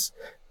monitors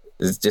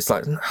is just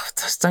like,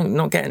 just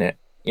not getting it,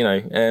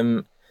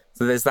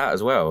 So there's that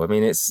as well. I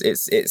mean, it's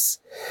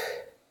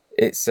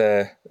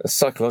a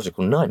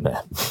psychological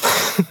nightmare.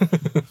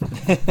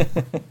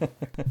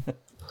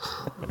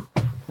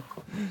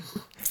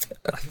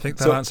 I think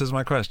that answers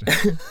my question.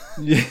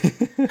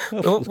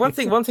 Well, one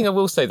thing I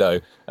will say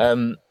though,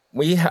 I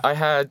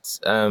had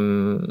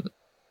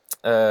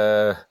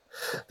the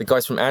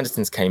guys from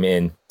Andertons came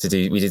in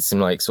we did some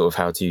like sort of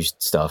how-to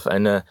stuff,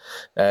 and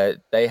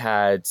they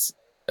had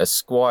a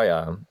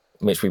Squier,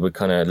 which we were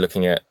kind of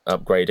looking at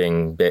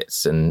upgrading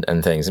bits and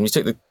things, and we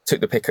took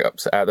the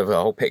pickups out of the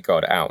whole pick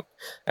guard out,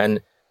 and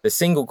the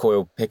single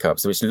coil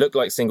pickups, which looked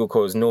like single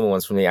coils, normal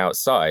ones from the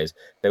outside,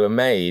 they were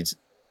made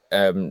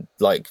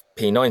like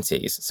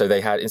P90s. So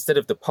they had, instead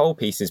of the pole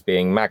pieces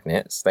being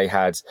magnets, they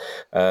had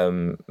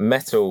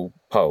metal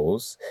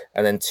poles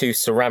and then two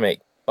ceramic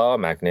bar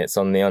magnets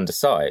on the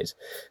underside.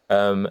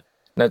 Now,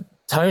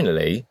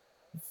 tonally,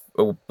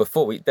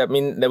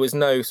 there was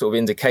no sort of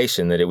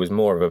indication that it was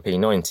more of a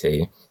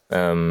P90,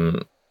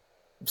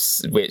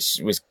 which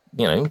was,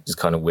 just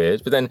kind of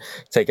weird. But then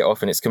take it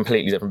off and it's a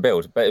completely different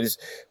build. But it was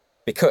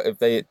because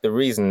the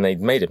reason they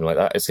made him like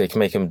that is they can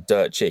make him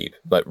dirt cheap,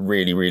 like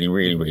really, really,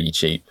 really, really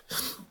cheap.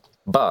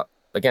 But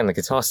again, the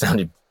guitar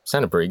sounded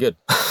pretty good.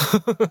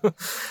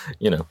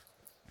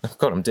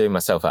 God, I'm doing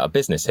myself out of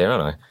business here,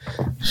 aren't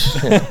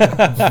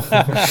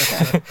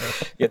I?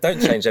 Yeah,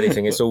 don't change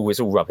anything. It's all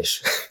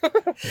rubbish.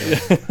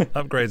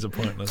 Upgrades are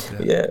pointless.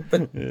 Yeah,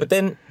 but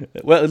then,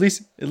 well, at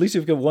least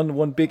you've got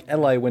one big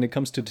ally when it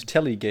comes to the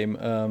Telly game,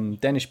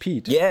 Danish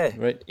Pete. Yeah,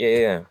 right.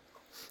 Yeah.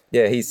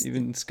 He's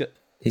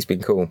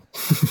been cool.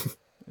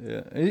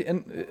 Yeah,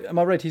 and am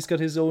I right? He's got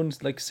his own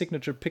like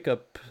signature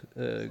pickup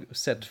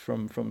set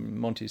from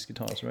Monty's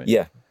guitars, right?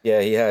 Yeah,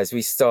 he has.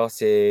 We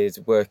started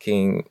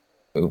working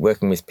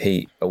with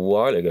Pete a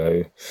while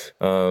ago.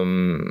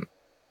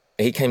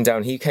 He came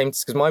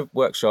because my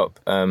workshop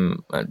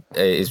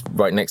is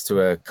right next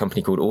to a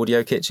company called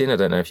Audio Kitchen. I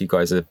don't know if you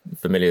guys are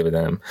familiar with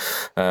them.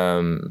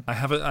 I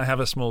have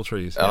a small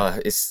trees.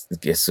 It's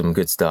some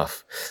good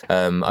stuff.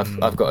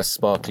 I've got a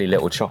sparkly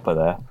little chopper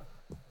there.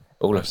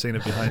 I've seen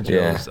it behind you.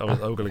 Yeah. I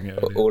was ogling it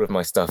earlier. All of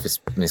my stuff is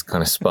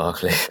kind of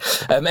sparkly.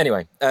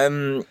 Anyway,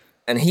 and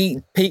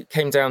Pete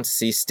came down to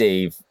see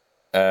Steve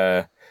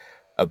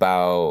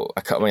about,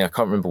 I can't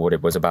remember what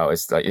it was about.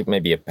 It's like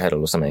maybe a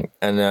pedal or something.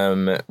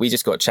 And we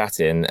just got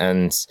chatting,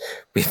 and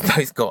we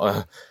both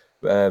got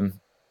a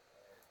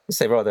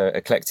rather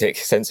eclectic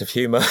sense of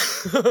humour.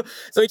 So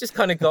we just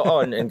kind of got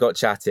on and got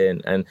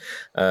chatting, and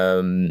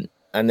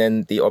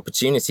then the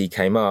opportunity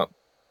came up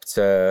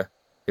because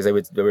they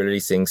were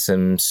releasing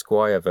some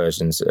Squier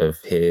versions of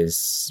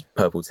his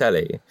Purple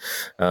Telly,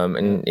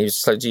 and he was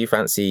just like, "Do you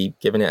fancy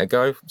giving it a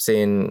go?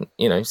 Seeing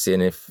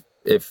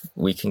if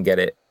we can get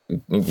it,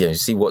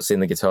 see what's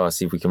in the guitar,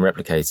 see if we can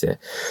replicate it."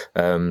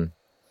 So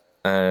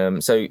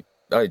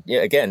I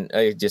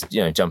just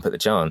jump at the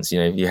chance.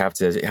 You have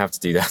to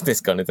do that,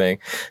 this kind of thing.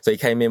 So he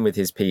came in with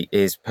his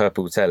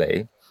Purple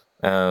Telly,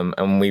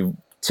 and we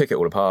took it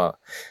all apart,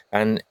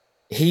 and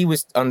he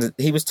was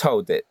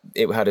told that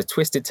it had a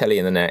twisted telly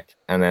in the neck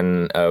and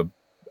then a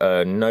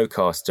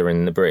no-caster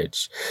in the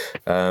bridge,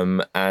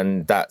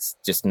 and that's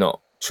just not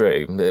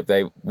true.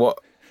 What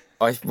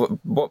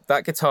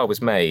that guitar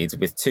was made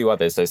with two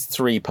others. There's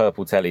 3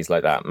 Purple Tellys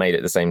like that made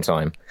at the same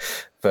time.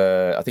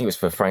 I think it was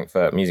for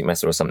Frankfurt Music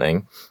Messe or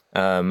something,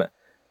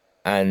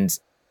 and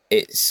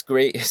it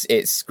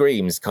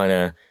screams kind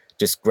of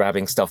just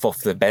grabbing stuff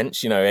off the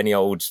bench, any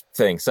old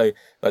thing. So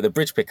like the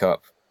bridge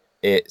pickup,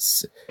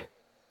 it's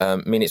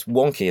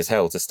wonky as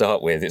hell to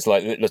start with. It's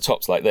like the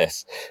top's like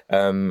this.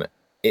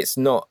 It's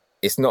not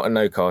a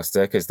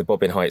no-caster because the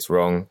bobbin height's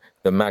wrong,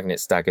 the magnet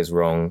stagger's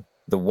wrong,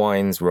 the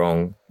wine's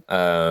wrong.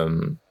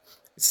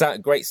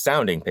 Great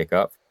sounding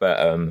pickup, but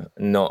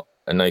not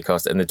a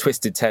no-caster. And the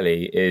twisted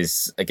telly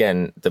is,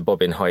 again, the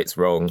bobbin height's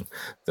wrong,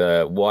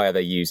 the wire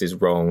they use is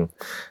wrong.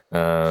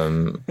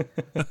 So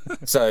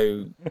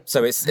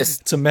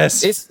it's a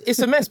mess. It's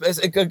a mess, but it's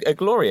a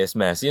glorious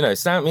mess.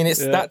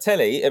 That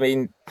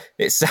telly.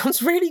 It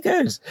sounds really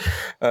good.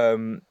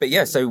 But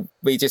yeah, so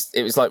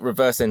it was like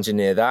reverse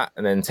engineer that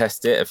and then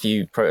test it, a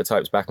few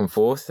prototypes back and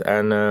forth,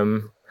 and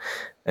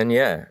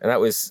that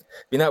was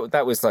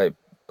that was like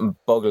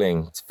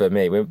boggling for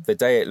me. The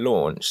day it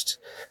launched,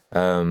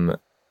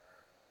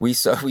 we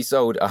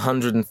sold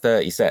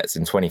 130 sets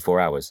in 24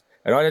 hours.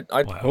 And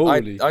I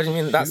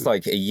mean, that's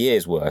like a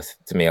year's worth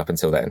to me up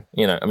until then.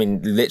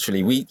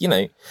 Literally, we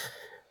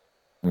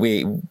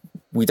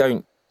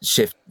don't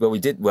shift. We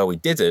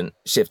didn't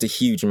shift a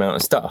huge amount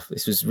of stuff.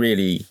 This was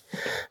really,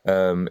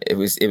 it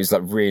was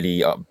like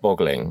really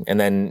boggling.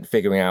 And then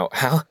figuring out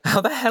how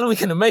the hell are we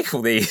going to make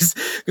all these?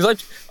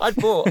 Because I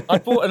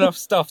bought enough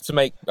stuff to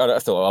make. I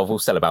thought, we'll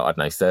sell about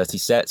 30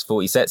 sets,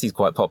 40 sets. He's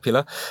quite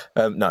popular.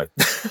 No.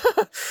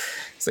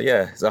 So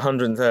yeah, it's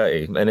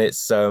 130, and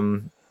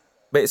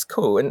but it's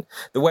cool. And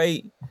the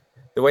way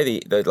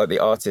the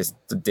artist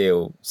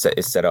deal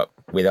is set up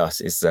with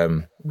us is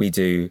we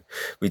do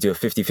a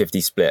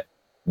 50-50 split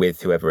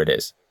with whoever it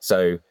is.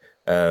 So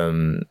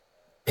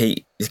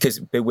Pete, because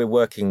we're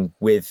working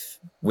with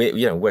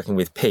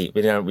Pete.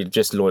 We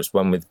just launched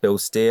one with Bill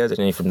Steer,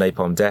 from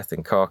Napalm Death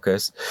and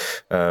Carcass,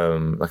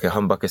 like a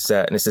humbucker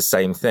set, and it's the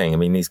same thing.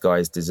 These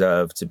guys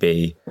deserve to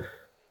be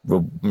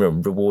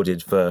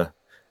rewarded for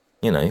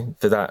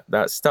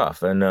that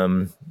stuff,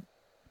 and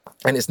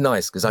it's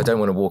nice because I don't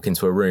want to walk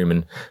into a room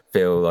and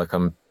feel like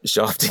I'm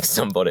shafting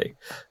somebody,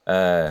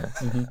 and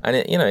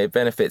it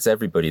benefits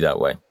everybody that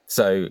way.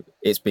 So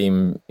it's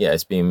been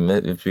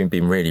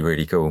really,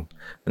 really cool.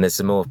 And there's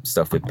some more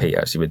stuff with Pete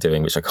actually we're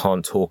doing, which I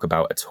can't talk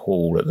about at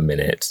all at the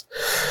minute.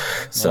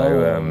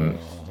 So,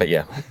 but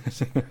yeah,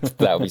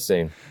 that'll be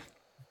soon.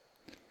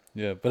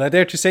 Yeah, but I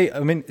dare to say,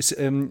 I mean,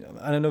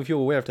 I don't know if you're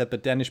aware of that,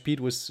 but Danish Pete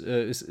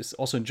is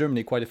also in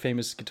Germany quite a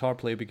famous guitar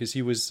player, because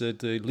he was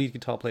the lead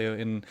guitar player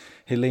in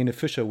Helene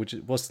Fischer, which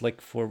was like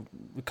for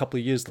a couple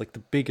of years like the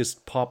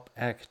biggest pop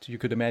act you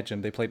could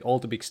imagine. They played all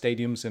the big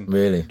stadiums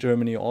in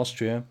Germany,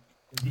 Austria.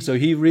 So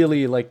he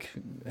really like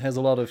has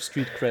a lot of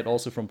street cred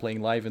also from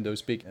playing live in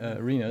those big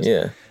arenas.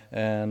 Yeah,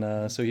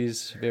 and so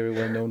he's very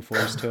well known for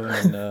his tone.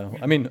 And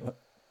I mean,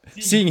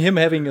 seeing him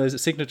having a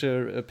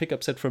signature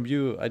pickup set from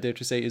you, I dare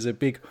to say, is a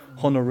big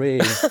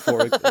honoré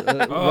for a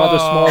rather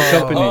small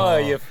company. Oh,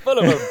 you're full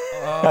of them.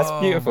 That's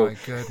beautiful. Oh my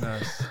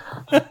goodness.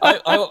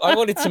 I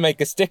wanted to make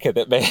a sticker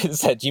that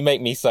said, "You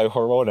make me so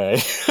horone."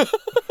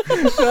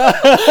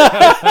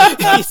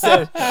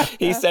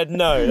 he said,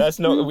 "No, that's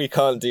not. We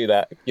can't do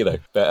that." You know,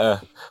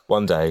 but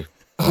one day.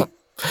 One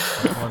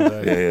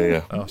day.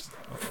 Yeah.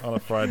 On a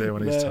Friday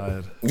when he's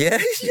tired. Yeah.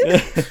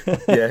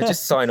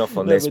 Just sign off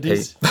on this,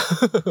 Pete.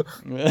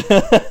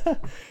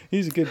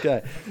 He's a good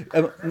guy.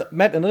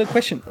 Matt, another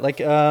question.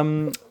 Like,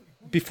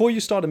 before you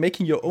started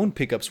making your own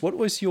pickups, what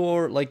was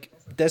your like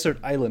desert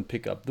island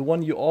pickup? The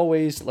one you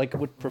always like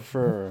would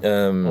prefer,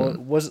 or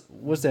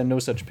was there no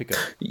such pickup?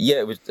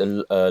 Yeah, it was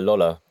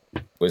Lola.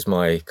 Was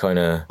my kind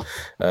of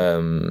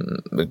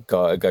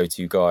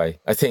go-to guy.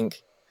 I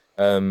think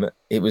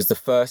it was the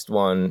first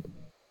one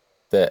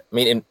that, I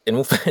mean, in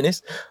all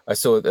fairness, I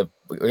saw so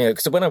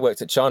when I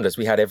worked at Chandler's,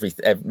 we had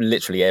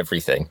literally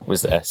everything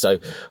was there. So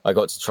I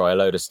got to try a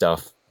load of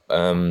stuff.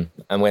 And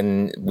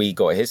when we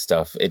got his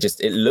stuff, it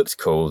looked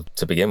cool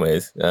to begin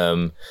with.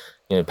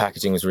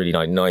 Packaging was really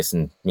nice,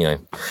 and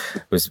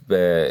was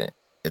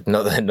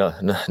not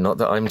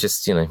that I'm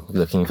just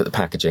looking for the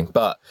packaging,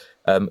 but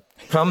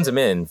plumbed them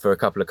in for a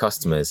couple of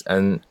customers,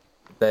 and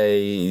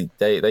they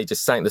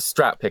just sank the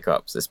strap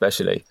pickups,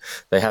 especially.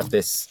 They have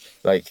this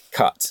like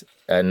cut,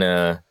 and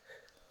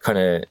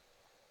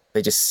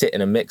they just sit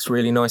in a mix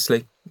really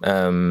nicely.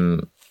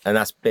 And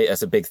that's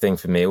a big thing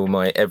for me.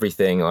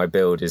 Everything I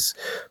build is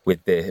with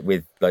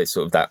like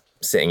sort of that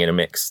sitting in a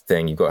mix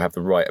thing. You've got to have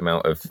the right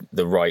amount of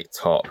the right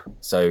top.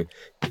 So,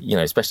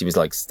 especially with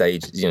like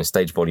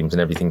stage volumes and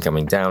everything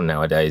coming down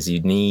nowadays, you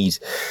need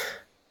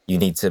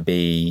to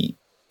be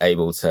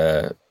able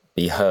to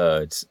be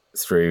heard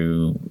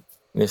through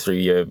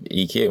your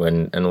EQ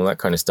and all that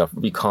kind of stuff.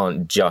 You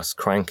can't just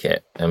crank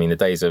it. I mean, the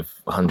days of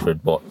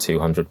 100 watt,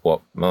 200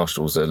 watt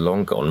Marshalls are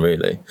long gone,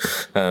 really.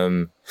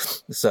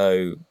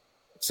 So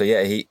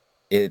yeah,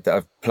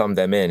 I've plumbed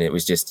them in. It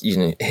was just,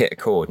 hit a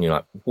chord and you're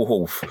like,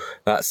 whoa,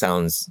 that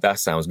sounds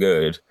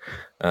good.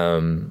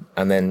 And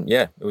then,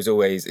 yeah, it's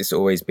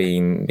always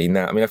been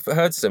that. I mean, I've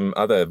heard some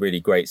other really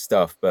great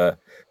stuff, but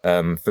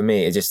for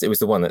me, it was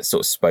the one that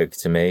sort of spoke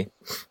to me.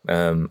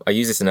 I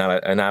use this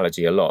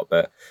analogy a lot,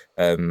 but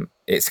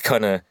it's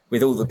kind of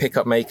with all the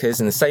pickup makers,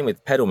 and the same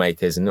with pedal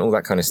makers and all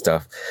that kind of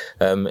stuff.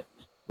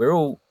 We're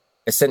all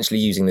essentially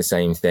using the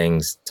same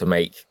things to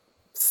make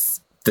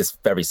this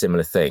very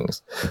similar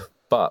things,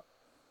 but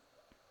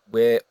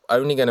we're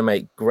only going to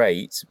make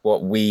great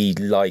what we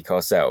like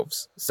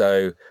ourselves.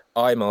 So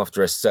I'm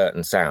after a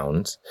certain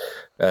sound,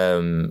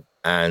 and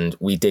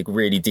we dig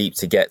really deep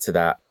to get to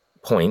that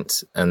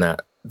point and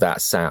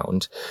that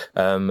sound,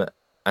 and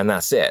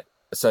that's it.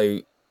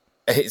 So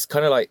it's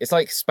kind of like, it's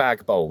like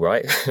spag bowl,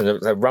 right?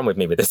 Run with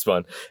me with this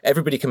one.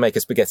 Everybody can make a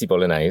spaghetti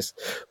bolognese,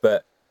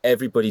 but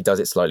everybody does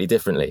it slightly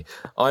differently.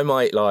 I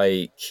might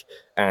like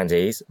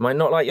Andy's, might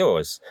not like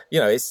yours.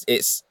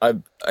 It's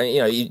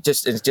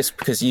just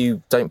because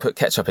you don't put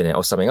ketchup in it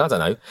or something. I don't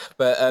know.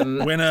 But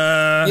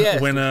winner,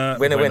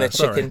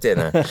 chicken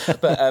dinner.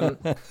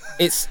 But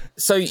it's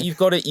so you've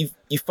got it. You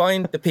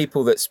find the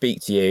people that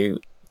speak to you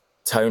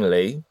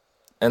tonally,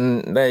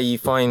 and there you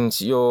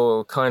find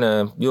your kind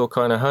of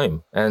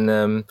home. And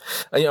and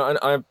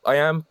I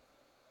am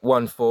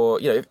one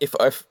for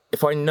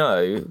if I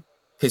know.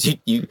 Because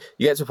you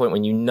get to a point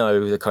when you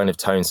know the kind of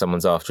tone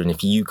someone's after, and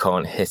if you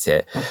can't hit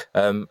it,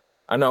 I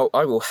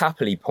will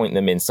happily point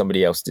them in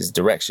somebody else's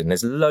direction.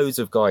 There's loads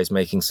of guys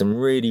making some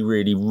really,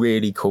 really,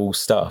 really cool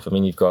stuff. I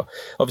mean, you've got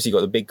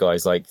the big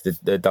guys like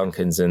the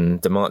Duncans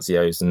and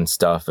DiMarzios and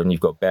stuff, and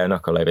you've got Bare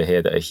Knuckle over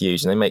here that are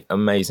huge, and they make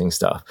amazing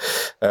stuff.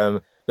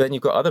 But then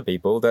you've got other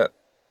people that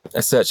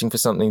are searching for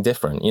something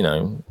different, I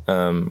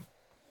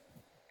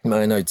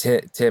know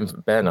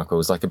Tim Bare Knuckle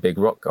is like a big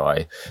rock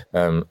guy,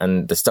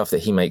 and the stuff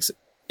that he makes,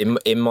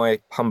 in my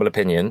humble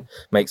opinion,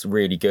 makes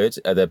really good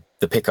are the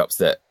pickups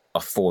that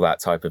are for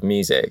that type of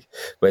music.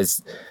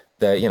 Whereas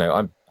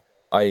I'm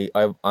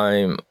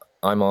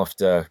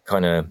after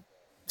kind of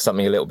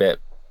something a little bit.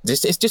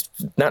 It's just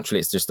naturally,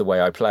 it's just the way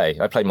I play.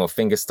 I play more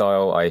finger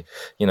style.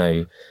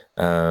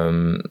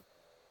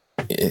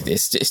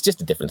 It's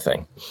just a different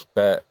thing.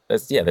 But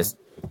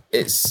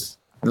it's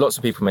lots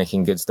of people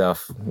making good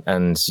stuff,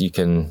 and you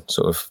can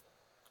sort of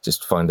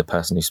just find the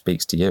person who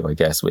speaks to you, I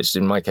guess, which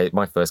in my case,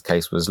 my first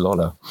case was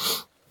Lola.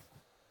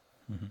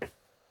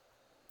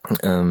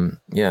 Mm-hmm.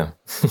 Yeah.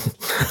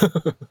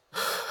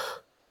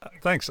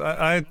 Thanks.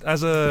 I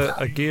as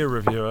a gear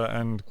reviewer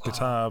and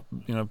guitar,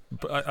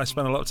 I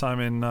spend a lot of time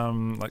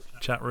in like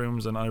chat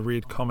rooms and I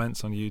read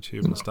comments on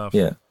YouTube and stuff.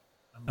 Yeah.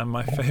 And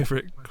my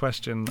favorite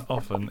question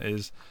often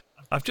is,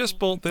 I've just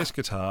bought this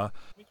guitar.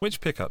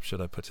 Which pickup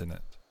should I put in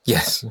it?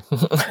 Yes.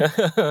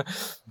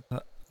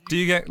 Do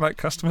you get like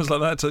customers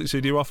like that? So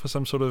do you offer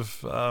some sort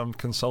of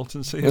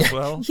consultancy as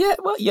well?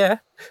 Yeah.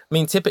 I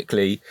mean,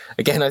 typically,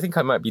 again, I think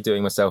I might be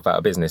doing myself out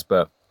of business,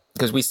 but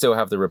because we still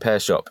have the repair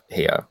shop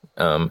here.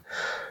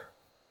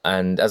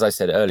 And as I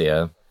said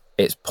earlier,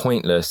 it's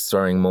pointless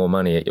throwing more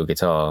money at your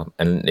guitar.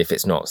 And if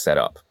it's not set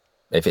up,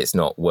 if it's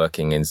not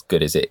working as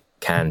good as it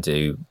can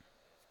do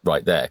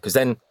right there, because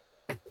then,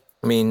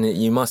 I mean,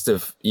 you must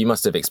have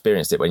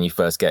experienced it when you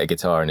first get a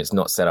guitar and it's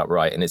not set up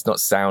right and it's not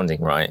sounding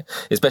right,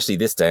 especially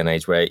this day and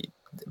age where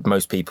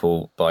most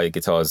people buy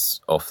guitars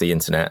off the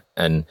internet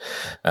and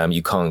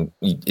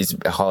it's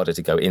harder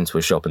to go into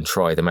a shop and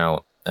try them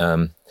out.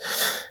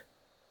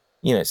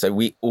 So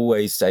we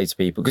always say to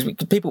people, because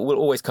people will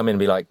always come in and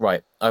be like,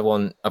 right,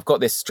 I've got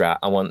this Strat,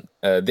 I want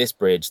this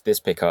bridge, this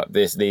pickup,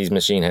 these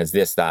machine heads,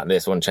 this, that,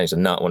 this, I want to change the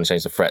nut, I want to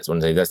change the frets, I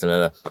want to do this,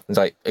 and it's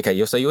like, okay,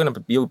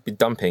 you'll be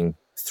dumping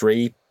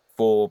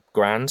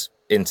 $3,000-4,000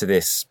 into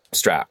this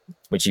Strat,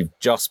 which you've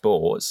just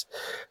bought.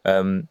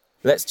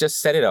 Let's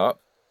just set it up.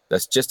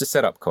 That's just a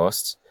setup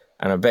cost.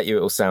 And I bet you it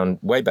will sound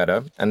way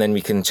better. And then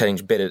we can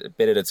change bit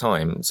at a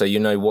time, so you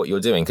know what you're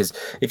doing. Because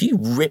if you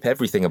rip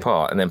everything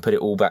apart and then put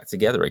it all back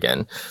together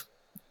again,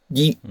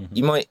 it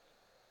might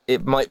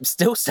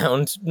still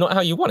sound not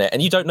how you want it,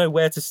 and you don't know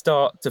where to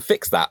start to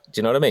fix that. Do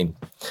you know what I mean?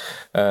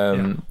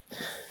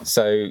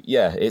 So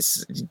yeah,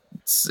 it's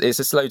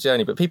a slow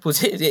journey, but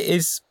it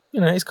is.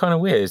 It's kind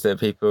of weird that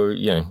people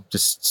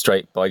just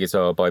straight buy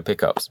guitar, buy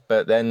pickups,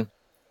 but then.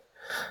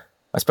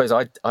 I suppose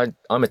I'm a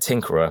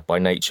tinkerer by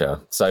nature.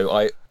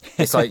 So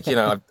it's like,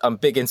 I'm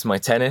big into my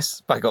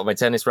tennis. I got my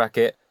tennis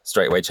racket,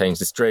 straight away change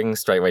the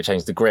strings, straight away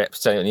change the grip,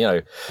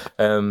 all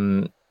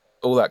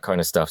that kind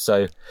of stuff.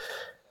 So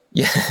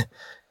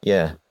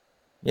yeah,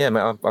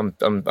 man,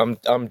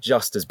 I'm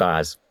just as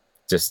bad.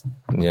 Just,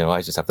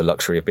 I just have the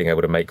luxury of being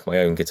able to make my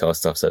own guitar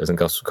stuff so it doesn't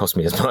cost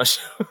me as much.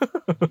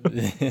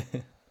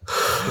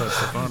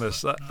 That's a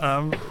bonus.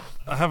 I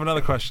have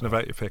another question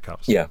about your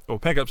pickups. Yeah. Or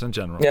pickups in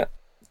general. Yeah.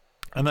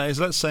 And that is,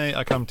 let's say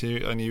I come to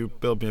you and you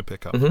build me a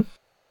pickup, and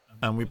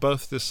we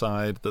both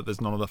decide that there's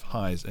not enough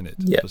highs in it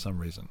for some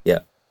reason.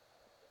 Yeah.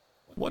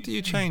 What do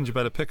you change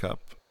about a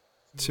pickup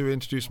to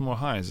introduce more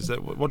highs?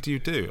 What do you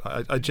do?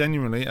 I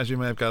genuinely, as you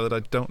may have gathered,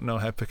 I don't know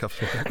how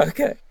pickups work.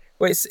 Okay.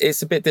 Well,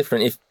 it's a bit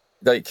different. If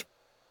the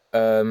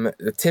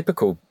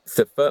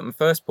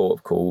first port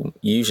of call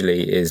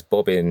usually is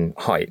bobbin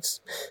height.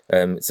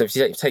 So if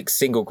you take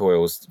single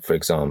coils, for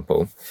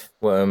example,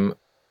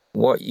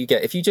 what you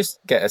get if you just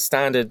get a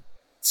standard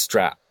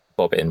Strat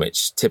bobbin,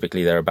 which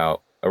typically they're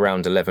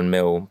around 11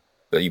 mil,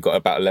 but you've got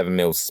about 11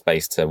 mil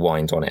space to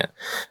wind on it.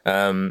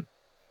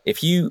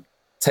 If you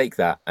take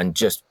that and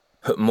just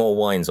put more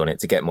winds on it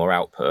to get more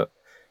output,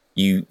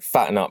 you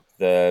fatten up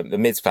the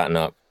mids, fatten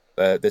up.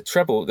 The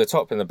treble, the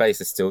top and the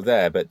bass is still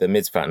there, but the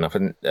mids fatten up,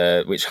 and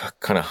which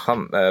kind of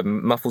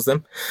muffles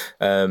them.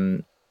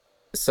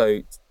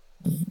 So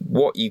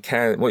what you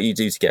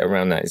do to get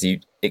around that is you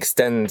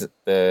extend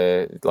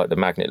the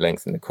magnet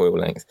length and the coil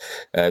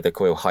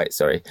height,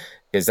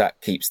 because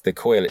that keeps the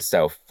coil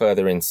itself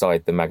further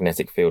inside the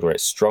magnetic field where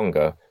it's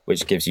stronger,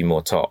 which gives you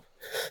more top.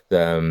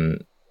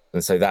 And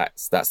so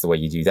that's the way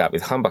you do that.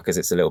 With humbuckers,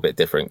 it's a little bit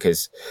different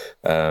because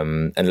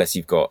unless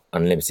you've got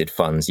unlimited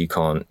funds, you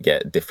can't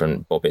get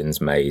different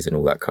bobbins made and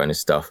all that kind of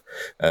stuff.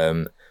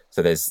 So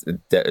there's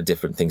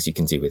different things you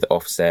can do with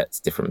offsets,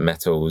 different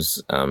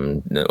metals,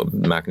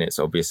 magnets,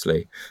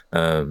 obviously.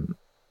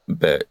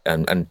 But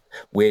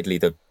weirdly,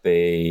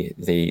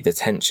 the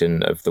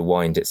tension of the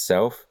wind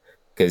itself,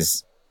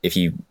 because if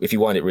you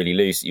wind it really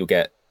loose, you'll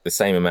get the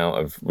same amount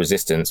of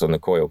resistance on the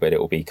coil, but it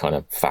will be kind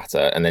of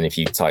fatter. And then if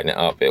you tighten it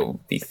up, it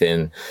will be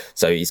thin.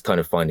 So he's kind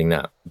of finding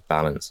that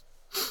balance.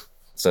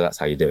 So that's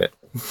how you do it.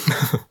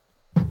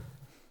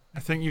 I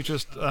think you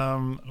just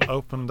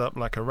opened up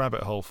like a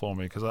rabbit hole for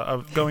me, because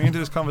going into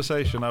this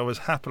conversation, I was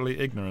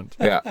happily ignorant.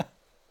 Yeah.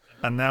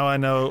 And now I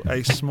know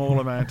a small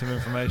amount of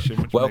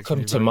information. Which Welcome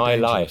makes to me my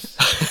very life.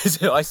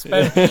 So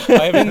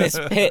I'm in this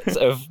pit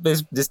of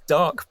this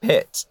dark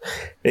pit.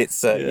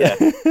 It's yeah.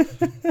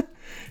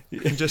 You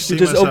can just see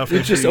myself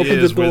in 2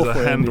 years with a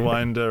hand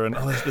winder, and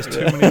there's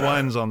too many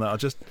winds on that. I'll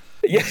just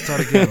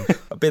start again.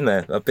 I've been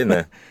there.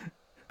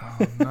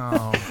 Oh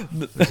no,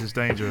 this is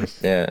dangerous.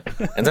 Yeah,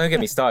 and don't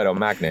get me started on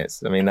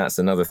magnets. I mean, that's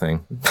another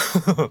thing.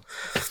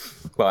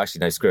 Well, actually,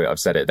 no, screw it. I've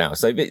said it now.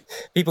 So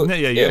people,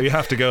 you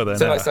have to go there.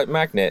 So now. like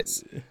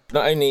magnets.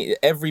 Not only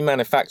every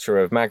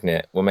manufacturer of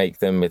magnet will make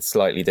them with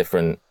slightly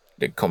different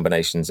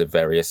combinations of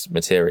various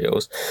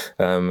materials.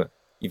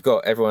 You've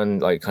got everyone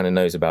kind of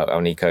knows about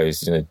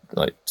Alnico's,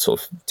 like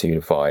sort of 2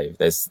 to 5.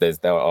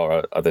 There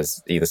are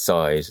others either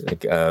side,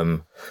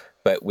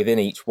 but within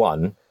each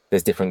one,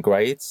 there's different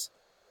grades.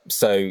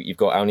 So you've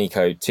got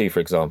Alnico 2,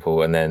 for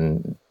example, and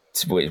then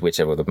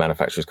whichever the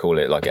manufacturers call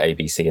it, like A,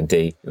 B, C, and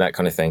D, that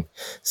kind of thing.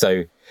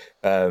 So,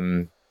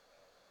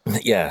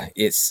 yeah,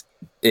 it's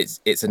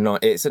a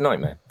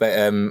nightmare.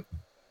 But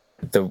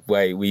the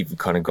way we've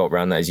kind of got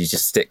around that is you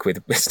just stick with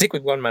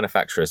one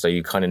manufacturer, so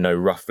you kind of know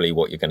roughly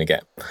what you're going to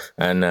get,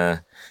 and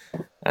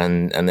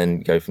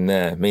then go from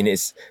there. I mean,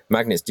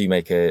 magnets do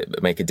make a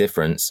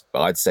difference,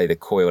 but I'd say the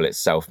coil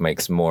itself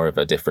makes more of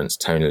a difference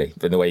tonally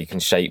than the way you can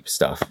shape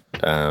stuff.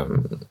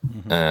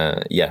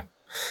 Yeah.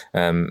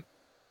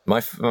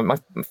 My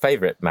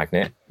favorite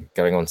magnet.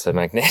 Going on to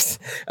magnets.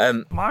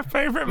 My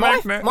favorite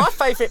magnet. My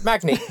favorite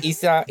magnet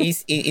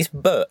is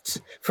Bert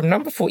from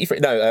number 43.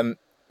 No,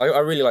 I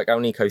really like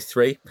Alnico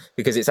 3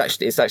 because it's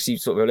actually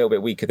sort of a little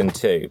bit weaker than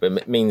 2, but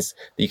it means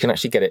that you can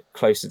actually get it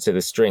closer to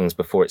the strings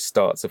before it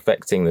starts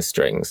affecting the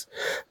strings,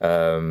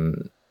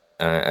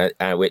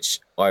 which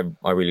I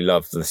really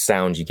love the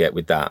sound you get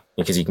with that,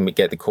 because you can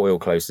get the coil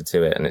closer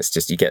to it, and it's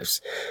just you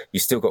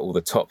still got all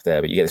the top there,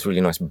 but you get this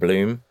really nice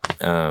bloom,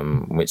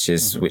 which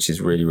is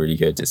really, really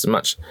good. It's a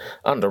much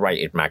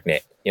underrated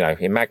magnet. You know,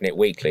 in Magnet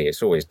Weekly,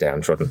 it's always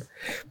downtrodden.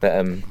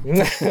 But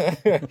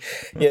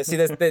yeah,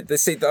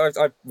 see,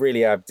 I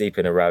really am deep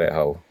in a rabbit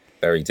hole,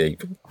 very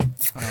deep.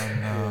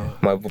 Oh,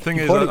 no. The thing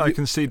is, I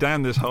can see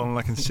down this hole, and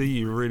I can see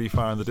you really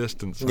far in the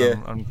distance. Yeah.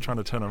 I'm trying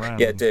to turn around.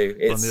 Yeah, do.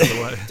 Run the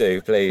other way.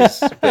 Do,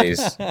 please.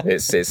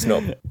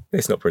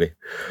 It's not pretty.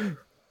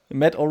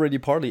 Matt already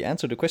partly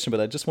answered the question, but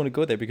I just want to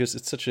go there because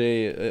it's such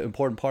a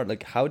important part.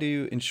 Like, how do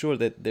you ensure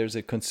that there's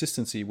a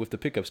consistency with the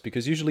pickups?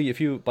 Because usually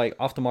if you buy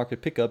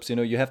aftermarket pickups, you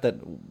know, you have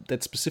that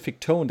specific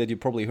tone that you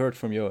probably heard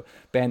from your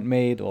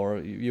bandmate or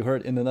you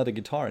heard in another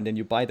guitar, and then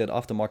you buy that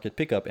aftermarket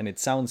pickup and it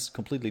sounds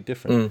completely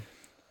different,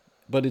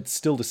 but it's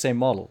still the same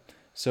model.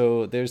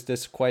 So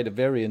there's quite a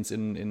variance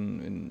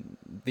in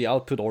the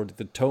output or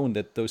the tone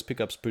that those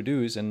pickups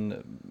produce,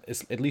 and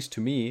at least to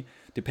me,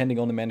 depending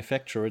on the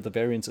manufacturer, the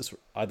variance is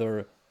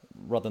either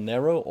rather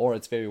narrow or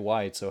it's very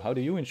wide. So how do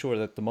you ensure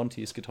that the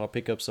Monty's guitar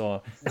pickups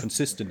are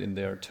consistent in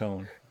their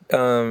tone?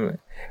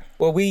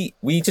 Well, we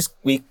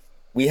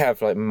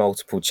have like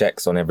multiple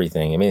checks on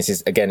everything. I mean,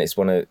 it's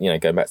one of, you know,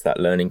 going back to that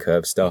learning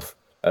curve stuff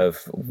of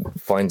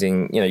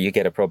finding, you know, you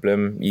get a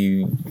problem,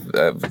 we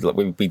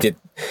did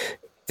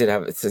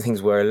have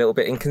things were a little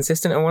bit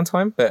inconsistent at one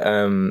time, but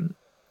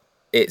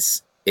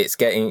it's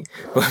getting.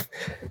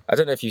 I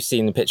don't know if you've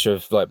seen the picture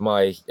of like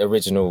my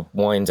original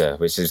winder,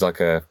 which is like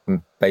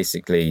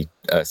basically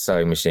a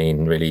sewing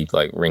machine, really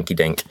like rinky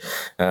dink.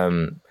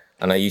 And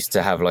I used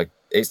to have like,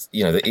 it's,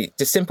 you know,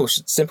 just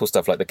simple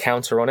stuff like the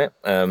counter on it.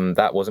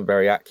 That wasn't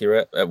very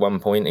accurate at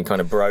one point and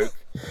kind of broke.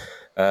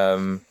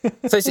 So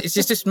it's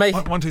just make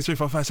 1, 2, 3,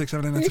 4, 5, 6,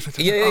 7, 8, 9, 10,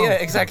 15. Yeah,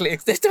 exactly.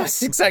 It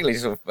does exactly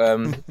sort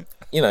of,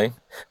 you know,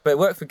 but it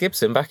worked for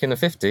Gibson back in the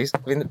 50s. I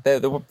mean,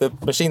 the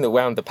machine that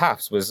wound the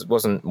PAFs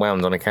wasn't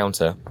wound on a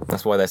counter.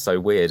 That's why they're so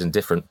weird and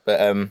different.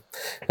 But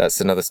that's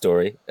another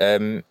story.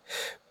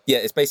 Yeah,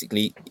 it's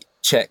basically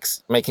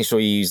checks, making sure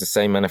you use the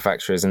same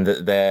manufacturers and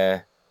that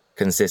they're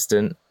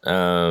consistent.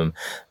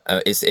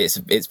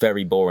 It's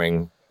very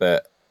boring,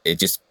 but it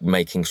just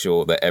making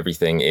sure that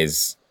everything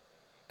is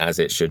as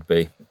it should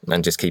be,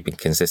 and just keeping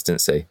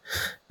consistency,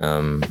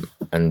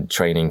 and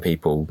training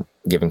people,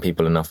 giving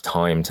people enough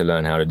time to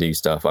learn how to do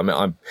stuff. I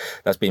mean,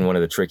 that's been one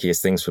of the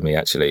trickiest things for me,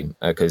 actually,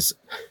 because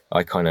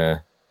I kind of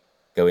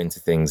go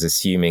into things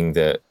assuming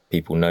that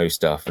people know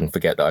stuff and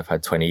forget that I've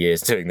had 20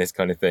 years doing this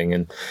kind of thing.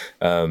 And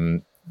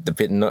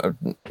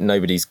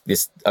nobody's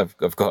this. I've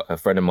got a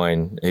friend of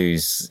mine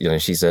who's, you know,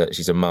 she's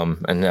a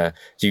mum, and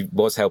she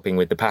was helping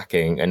with the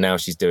packing, and now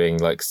she's doing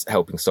like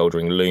helping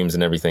soldering looms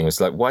and everything.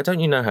 It's like, why don't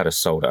you know how to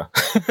solder?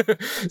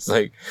 It's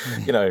like,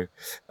 you know,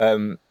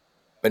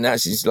 but now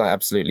she's like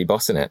absolutely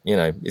bossing it. You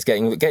know, it's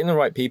getting the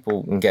right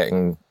people and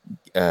getting,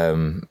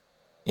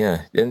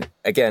 yeah. And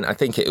again, I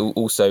think it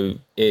also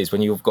is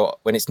when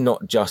it's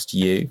not just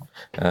you.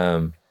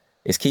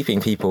 It's keeping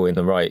people in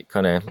the right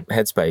kind of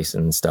headspace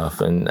and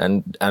stuff,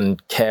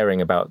 and caring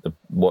about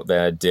what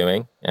they're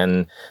doing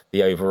and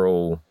the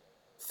overall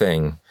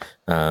thing,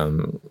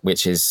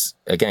 which is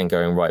again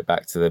going right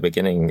back to the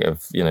beginning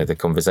of, you know, the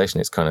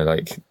conversation. It's kind of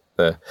like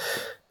the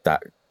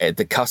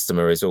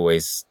customer is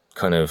always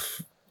kind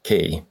of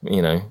key,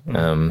 you know.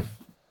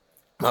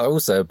 I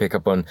also pick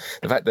up on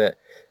the fact that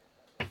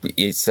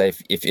you say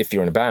if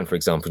you're in a band, for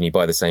example, and you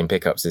buy the same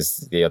pickups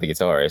as the other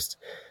guitarist,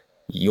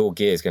 your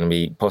gear is going to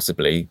be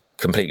possibly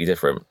completely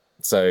different,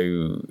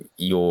 so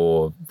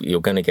you're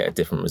going to get a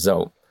different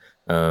result.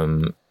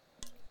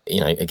 You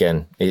know,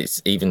 again,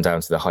 it's even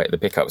down to the height of the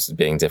pickups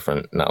being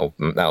different.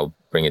 That'll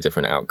bring a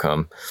different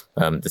outcome.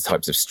 The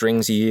types of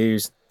strings you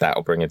use,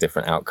 that'll bring a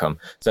different outcome.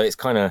 So it's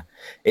kind of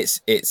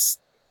it's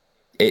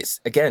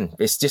again,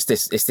 it's just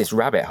this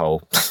rabbit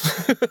hole.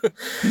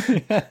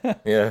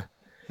 Yeah.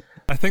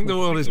 I think the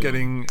world is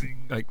getting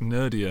like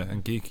nerdier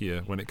and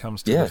geekier when it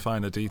comes to the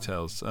finer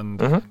details,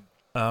 and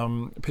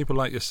people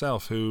like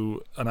yourself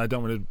who, and I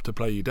don't want to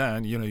play you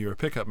down, you know, you're a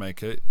pickup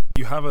maker,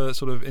 you have a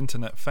sort of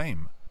internet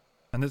fame,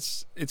 and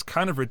it's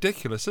kind of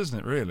ridiculous, isn't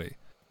it, really?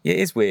 it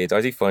is weird.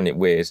 I do find it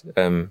weird.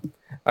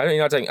 I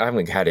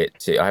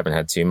haven't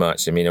had too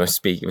much. I mean, I was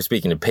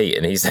speaking to Pete,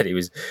 and he said he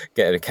was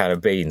getting a can of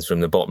beans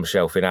from the bottom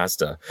shelf in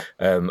Asda.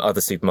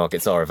 Other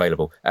supermarkets are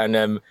available,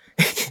 and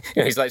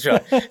he's like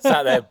sat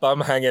there,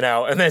 bum hanging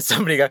out, and then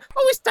somebody go,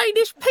 "Oh, it's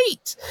Danish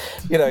Pete,"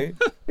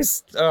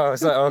 it's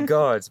like, oh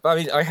god. But I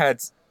mean, I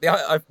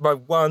my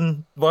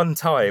one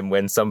time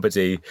when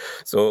somebody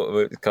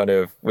sort of kind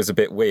of was a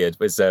bit weird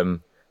was it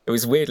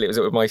was weirdly, it was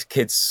at my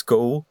kids'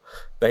 school.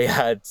 They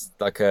had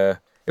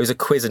it was a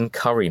quiz and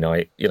curry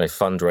night,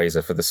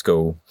 fundraiser for the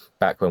school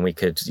back when we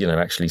could,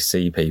 actually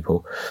see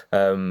people.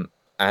 And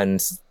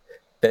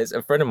there's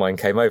a friend of mine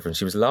came over and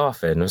she was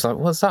laughing. I was like,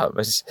 "What's up?"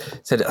 I just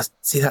said, "I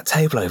see that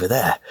table over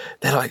there."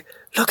 They're like,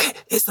 "Look,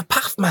 it's the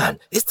Path Man.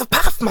 It's the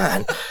Path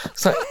Man."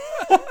 It's like,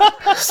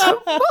 so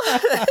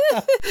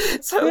what?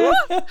 So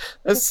what?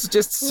 It's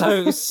just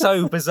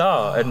so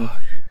bizarre. And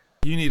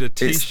you need a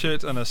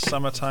T-shirt and a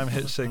summertime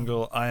hit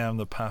single. I am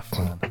the Path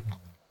Man.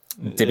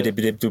 Yeah, you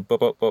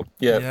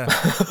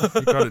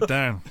got it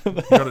down.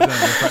 You're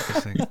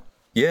practicing.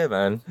 Yeah,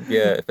 man.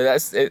 Yeah, but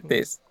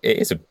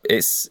it's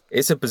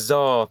a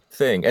bizarre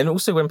thing. And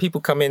also when people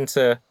come in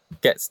to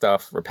get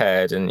stuff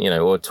repaired and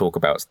or talk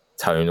about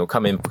tone, or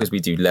come in because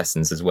we do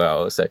lessons as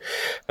well. So,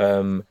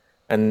 and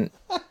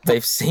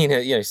they've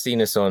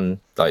seen us on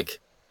like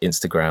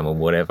Instagram or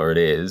whatever it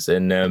is,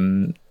 and I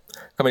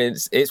mean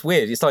it's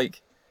weird. It's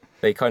like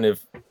they kind of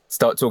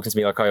start talking to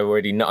me like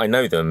I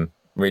know them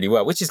really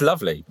well, which is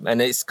lovely,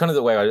 and it's kind of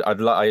the way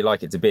I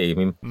like it to be. I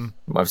mean,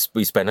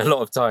 we spend a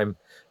lot of time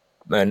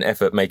and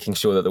effort making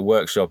sure that the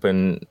workshop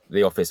and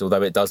the office,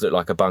 although it does look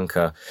like a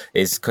bunker,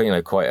 is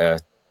quite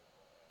a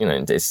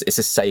it's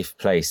a safe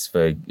place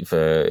for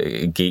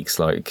geeks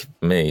like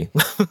me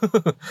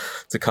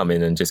to come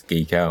in and just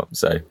geek out.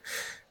 So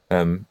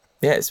yeah,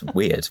 it's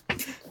weird.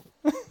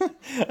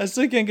 I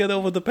still can't get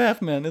over the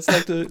Pathman. It's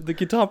like the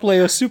guitar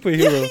player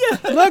superhero. Yeah.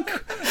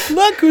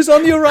 Look who's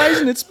on the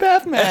horizon. It's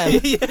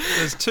Pathman. Yeah.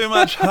 There's too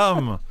much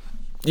hum.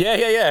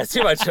 Yeah.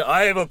 Too much.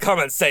 I will come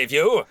and save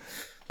you.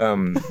 I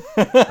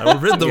will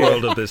rid the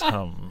world of this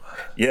hum.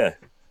 Yeah.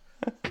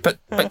 But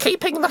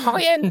keeping the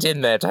high end in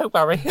there, don't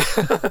worry.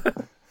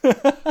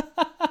 I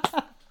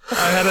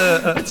had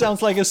It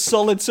sounds like a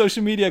solid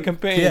social media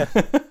campaign. Yeah.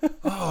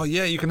 Oh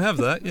yeah, you can have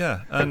that.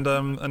 Yeah, and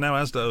now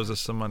Asda owes us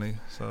some money,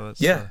 so that's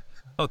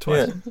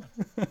twice. Yeah.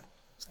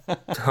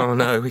 Oh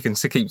no, we can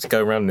keep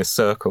going around this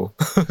circle,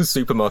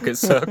 supermarket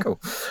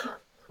circle.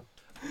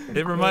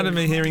 It reminded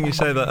me hearing you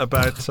say that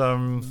about.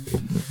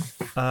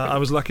 I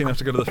was lucky enough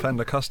to go to the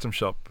Fender Custom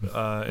Shop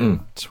in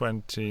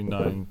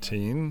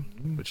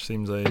 2019, which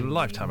seems a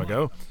lifetime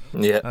ago.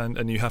 Yeah.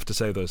 And you have to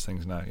say those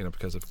things now,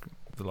 because of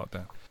the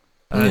lockdown.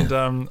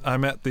 And I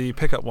met the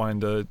pickup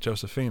winder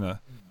Josephina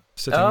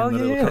sitting in the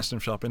little custom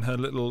shop in her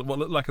little, what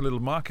looked like a little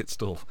market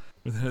stall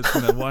with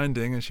her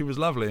winding, and she was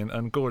lovely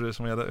and gorgeous,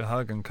 and we had a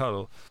hug and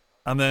cuddle.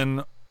 And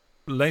then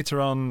later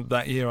on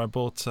that year, I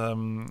bought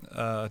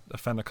a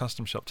Fender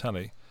Custom Shop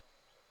telly,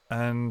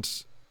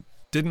 and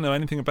didn't know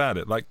anything about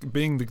it. Like,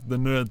 being the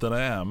nerd that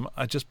I am,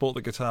 I just bought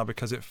the guitar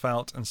because it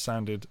felt and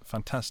sounded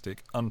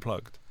fantastic,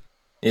 unplugged.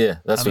 Yeah,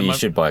 that's why you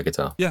should buy a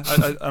guitar. Yeah,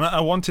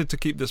 I wanted to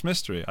keep this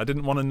mystery. I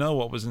didn't want to know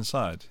what was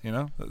inside,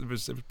 It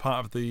was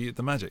part of the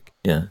magic.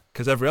 Yeah.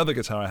 Because every other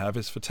guitar I have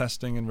is for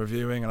testing and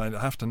reviewing, and I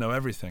have to know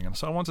everything. And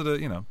so I wanted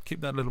to,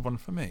 keep that little one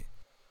for me.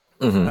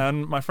 Mm-hmm.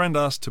 And my friend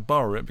asked to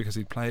borrow it because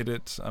he'd played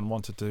it and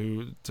wanted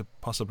to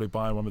possibly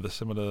buy one with a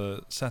similar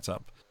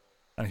setup.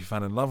 And he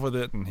fell in love with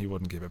it, and he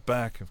wouldn't give it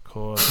back, of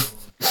course.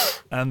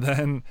 And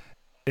then,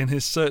 in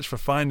his search for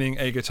finding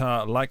a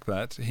guitar like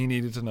that, he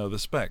needed to know the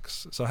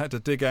specs. So I had to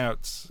dig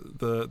out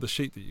the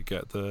sheet that you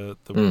get, the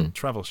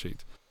travel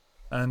sheet.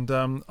 And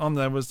on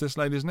there was this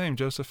lady's name,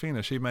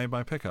 Josephina. She made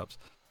my pickups.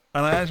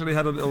 And I actually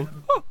had a little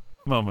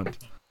moment.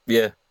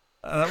 Yeah.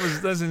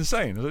 And that's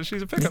insane.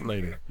 She's a pickup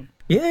lady.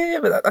 Yeah,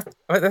 but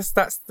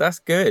that's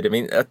good. I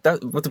mean,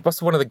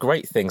 that's one of the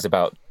great things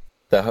about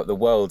the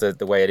world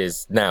the way it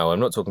is now. I'm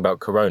not talking about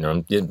Corona.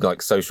 I'm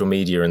like social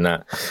media and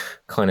that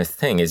kind of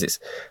thing.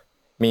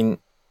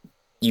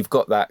 You've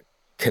got that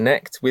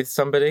connect with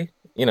somebody.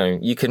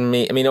 You can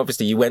meet. I mean,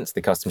 obviously, you went to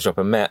the custom shop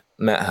and met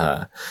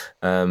her,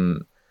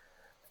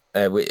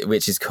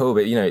 which is cool.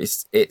 But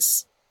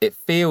it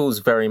feels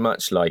very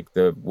much like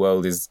the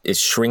world is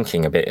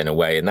shrinking a bit in a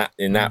way.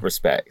 In that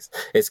respect,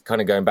 it's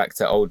kind of going back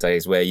to old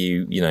days where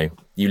you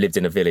lived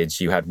in a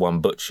village. You had one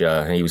butcher,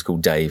 and he was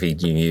called Dave. He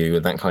knew you,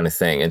 and that kind of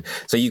thing. And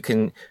so you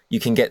can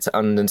get to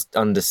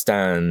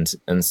understand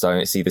and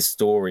see the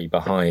story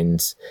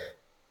behind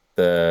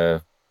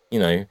the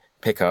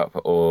pickup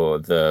or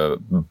the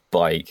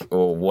bike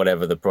or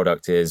whatever the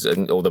product is,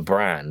 or the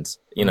brand,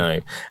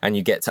 and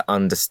you get to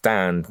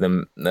understand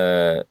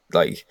the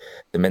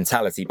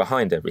mentality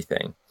behind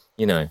everything,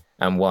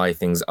 and why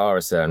things are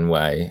a certain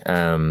way.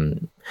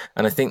 And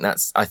I think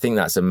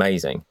that's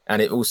amazing.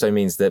 And it also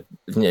means that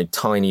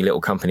tiny little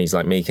companies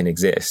like me can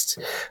exist,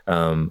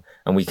 and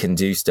we can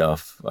do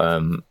stuff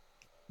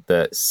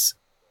that's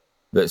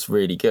that's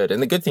really good.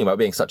 And the good thing about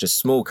being such a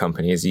small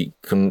company is you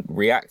can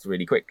react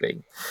really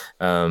quickly,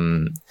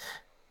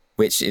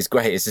 which is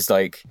great. It's just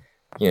like,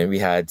 we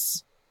had,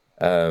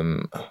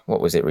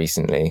 what was it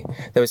recently?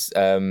 There was,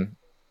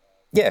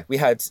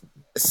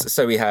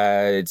 we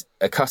had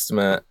a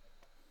customer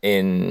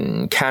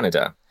in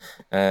Canada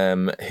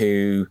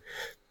who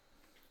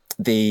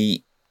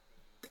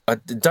I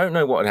don't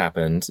know what had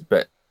happened,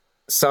 but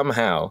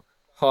somehow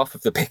half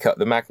of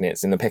the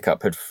magnets in the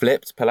pickup had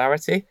flipped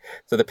polarity.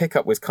 So the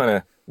pickup was kind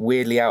of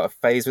weirdly out of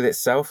phase with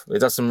itself. It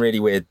does some really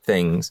weird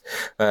things,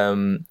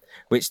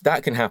 which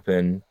that can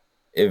happen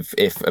if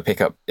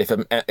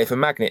a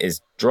magnet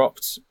is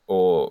dropped,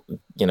 or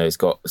it's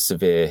got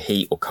severe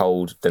heat or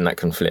cold, then that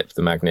can flip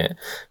the magnet.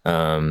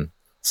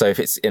 So if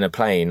it's in a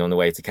plane on the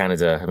way to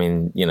Canada, I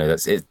mean,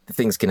 that's it.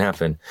 Things can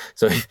happen.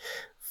 So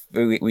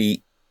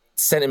we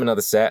sent him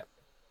another set,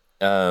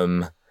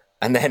 and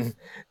then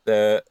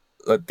the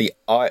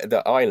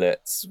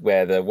eyelets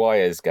where the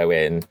wires go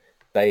in,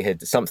 they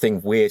had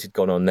something weird had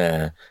gone on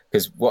there.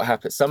 Because what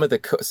happened? Some of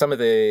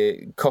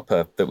the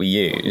copper that we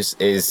use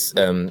is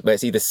where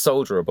it's either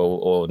solderable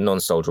or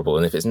non-solderable,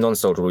 and if it's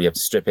non-solderable, you have to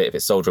strip it. If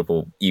it's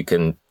solderable, you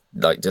can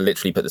to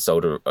literally put the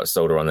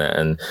solder on there,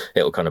 and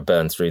it'll kind of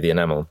burn through the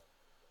enamel.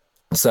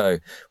 So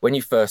when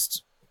you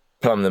first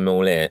plumb them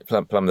all in,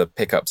 plumb the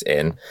pickups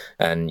in,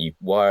 and you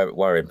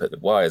wire in, put the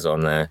wires on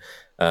there,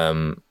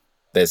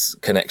 there's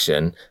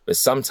connection. But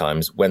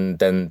sometimes when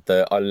then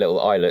the little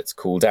eyelets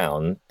cool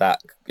down, that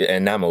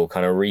enamel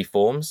kind of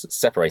reforms,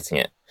 separating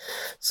it.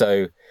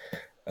 So,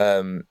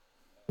 and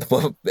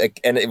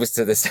it was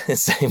to the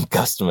same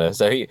customer.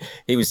 So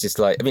he was just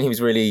like, I mean, he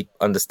was really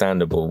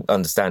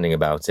understanding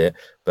about it,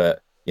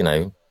 but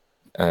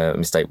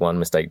mistake one,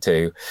 mistake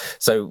two.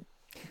 So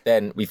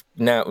then we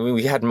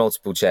had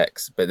multiple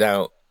checks, but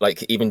now,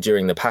 like, even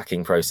during the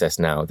packing process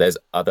now, there's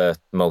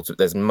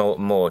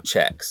more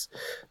checks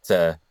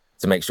to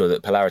make sure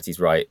that polarity's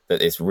right,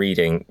 that it's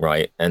reading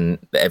right, and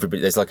that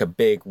there's like a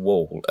big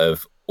wall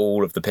of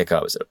all of the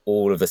pickups,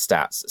 all of the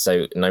stats.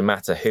 So no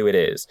matter who it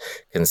is,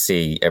 can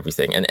see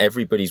everything, and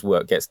everybody's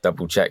work gets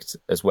double checked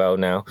as well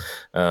now.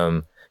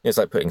 It's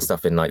like putting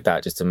stuff in like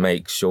that just to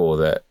make sure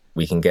that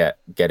we can get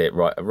it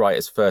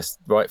right first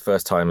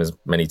time as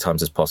many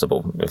times as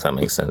possible, if that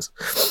makes sense.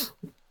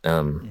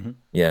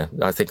 Yeah,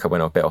 I think I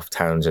went a bit off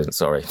tangent,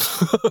 sorry.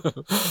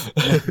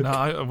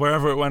 No,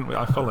 wherever it went,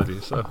 I followed you,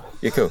 so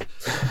you're cool.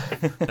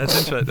 That's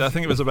interesting. I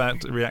think it was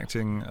about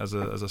reacting as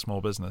a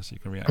small business. You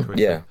can react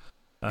quickly. Yeah.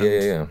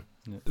 Yeah.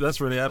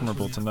 That's really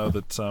admirable to know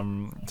that,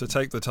 to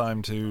take the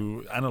time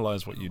to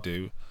analyze what you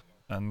do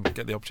and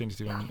get the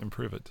opportunity to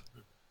improve it.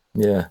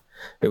 Yeah,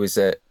 there was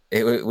a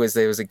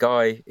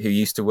guy who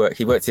used to work.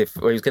 He worked here. He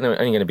was only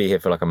going to be here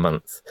for like a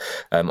month.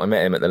 I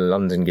met him at the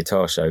London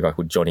Guitar Show. A guy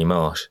called Johnny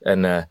Marsh,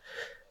 and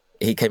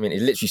he came in. He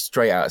literally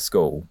straight out of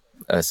school.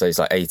 So he's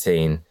like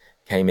 18.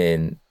 Came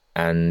in,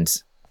 and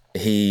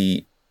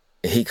he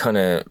kind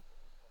of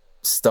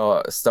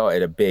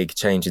started a big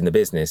change in the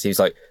business. He was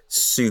like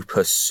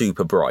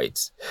super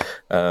bright,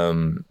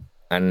 and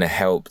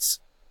helped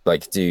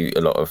like do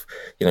a lot of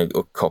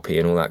copy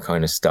and all that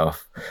kind of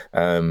stuff.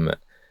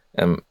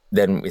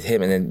 Then with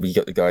him, and then we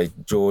got the guy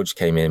George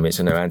came in, which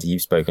I know, Andy,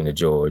 you've spoken to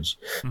George.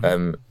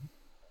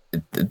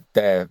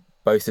 They're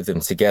both of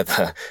them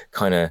together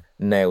kind of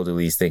nailed all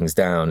these things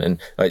down. And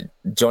like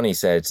Johnny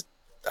said,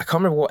 I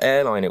can't remember what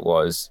airline it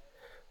was,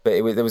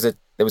 but there was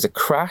a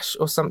crash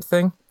or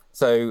something.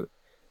 So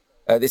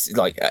this is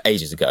like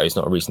ages ago. It's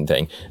not a recent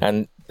thing.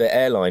 And the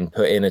airline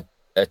put in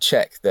a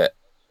check that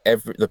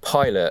the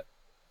pilot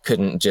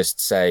couldn't just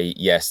say,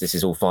 yes, this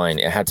is all fine.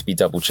 It had to be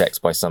double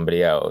checked by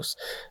somebody else.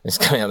 It's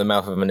coming out of the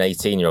mouth of an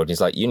 18-year-old. He's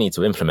like, you need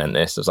to implement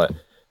this. I was like,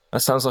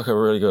 that sounds like a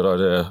really good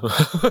idea.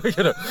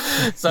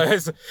 So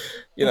it's,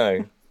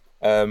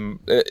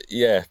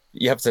 yeah,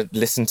 you have to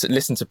listen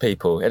to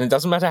people, and it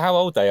doesn't matter how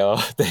old they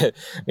are. I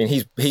mean,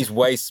 he's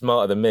way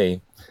smarter than me,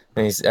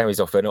 and he's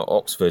off at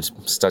Oxford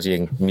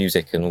studying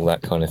music and all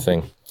that kind of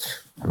thing.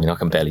 I mean, I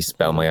can barely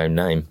spell my own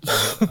name.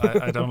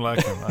 I don't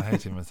like him. I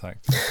hate him, in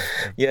fact.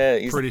 Yeah,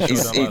 pretty sure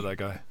I don't like that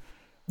guy.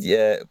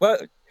 Yeah, well,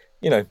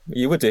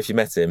 you would do if you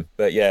met him,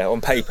 but yeah, on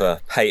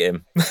paper, hate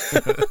him.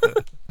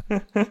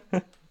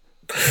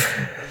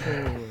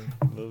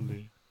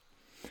 Lovely.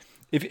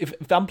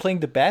 If I'm playing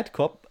the bad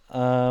cop,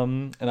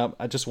 and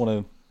I just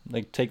want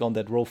to take on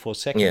that role for a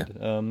second.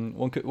 Yeah.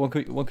 One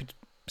could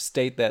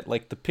state that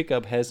like the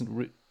pickup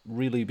hasn't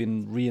really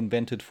been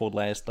reinvented for the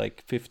last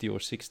 50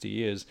 or 60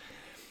 years.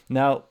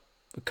 Now,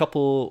 a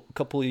couple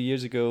of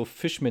years ago,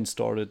 Fishman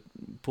started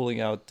pulling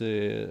out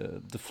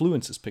the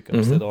Fluences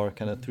pickups that are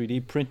kind of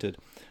 3D printed.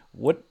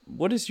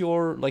 What is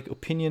your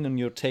opinion and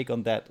your take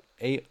on that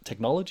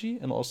technology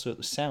and also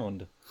the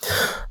sound?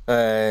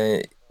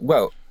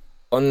 Well,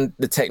 on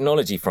the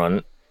technology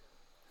front,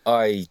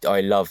 I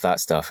love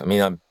that stuff. I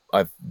mean,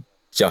 I've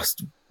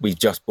just we've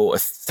just bought a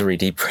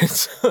 3D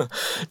printer.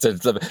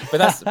 But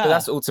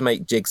that's all to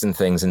make jigs and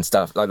things and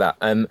stuff like that.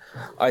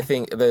 I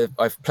think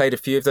I've played a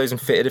few of those and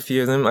fitted a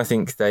few of them. I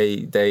think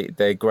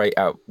they're great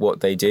at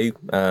what they do,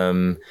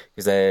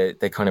 because they're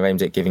kind of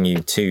aimed at giving you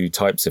two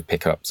types of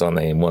pickups, aren't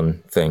they, in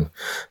one thing.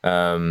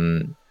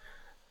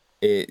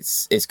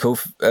 It's cool.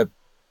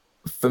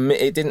 For me,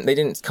 they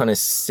didn't kind of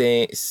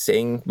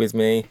sing with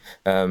me.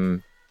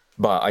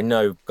 But I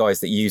know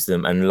guys that use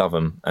them and love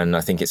them, and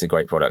I think it's a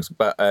great product.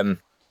 But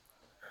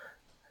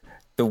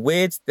the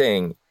weird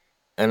thing,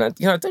 and I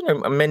don't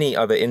know many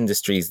other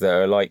industries that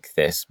are like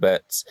this,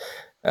 but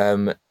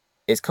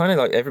it's kind of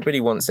like everybody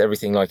wants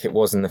everything like it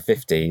was in the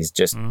 50s,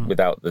 just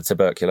without the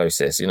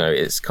tuberculosis.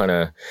 It's kind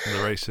of the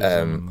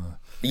racism.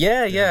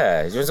 Yeah.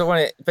 You just want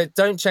it, but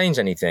don't change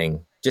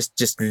anything.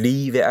 Just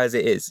leave it as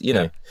it is.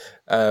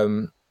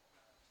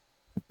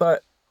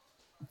 But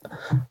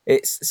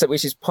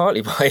which is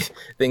partly why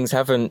things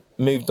haven't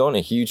moved on a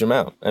huge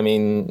amount. I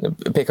mean,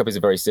 pickup is a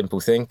very simple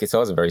thing.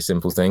 Guitar's a very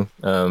simple thing.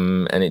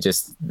 And it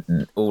just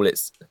look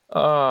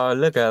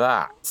at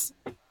that.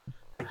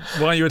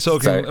 While you were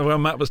talking, while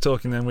Matt was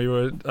talking, then we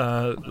were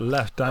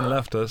Dan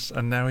left us,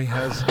 and now he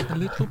has a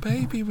little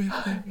baby with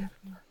him.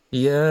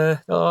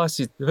 Yeah. Oh,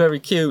 she's very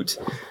cute.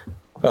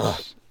 Oh.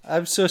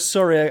 I'm so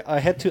sorry. I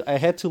had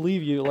to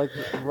leave you like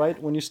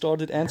right when you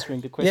started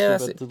answering the question,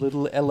 but the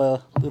little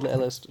Ella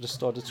just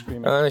started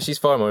screaming. She's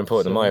far more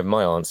important than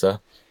my answer.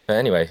 But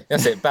anyway,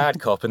 that's it.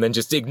 Bad cop, and then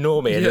just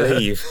ignore me and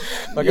leave.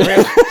 Like a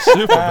real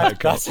Super bad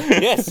cop.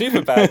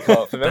 Super bad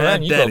cop.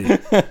 Man, you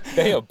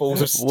got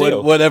balls of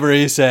steel. Whatever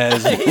he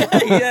says.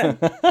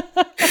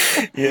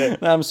 Yeah.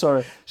 No, I'm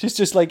sorry. She's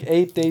just like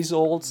 8 days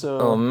old. So.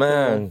 Oh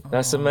man,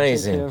 that's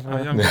amazing.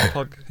 Our youngest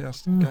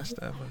podcast guest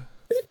ever.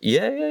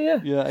 Yeah.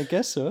 Yeah, I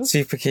guess so.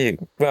 Super cute.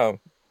 Well,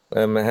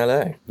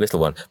 hello, little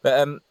one.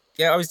 But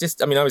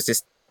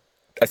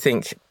I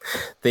think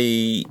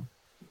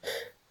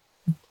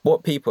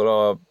what people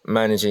are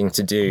managing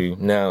to do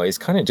now is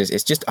kind of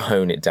just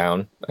hone it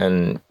down,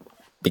 and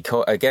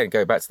because again,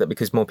 go back to that,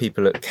 because more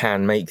people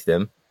can make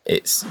them.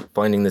 It's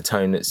finding the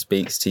tone that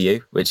speaks to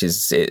you, which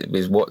is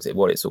what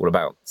it's all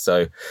about.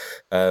 So,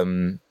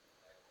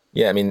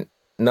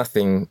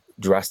 nothing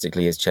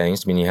drastically has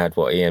changed. I mean, you had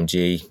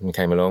EMG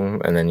came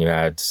along, and then you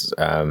had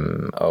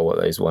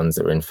those ones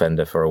that were in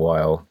Fender for a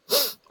while.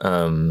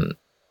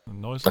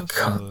 Noises.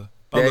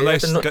 The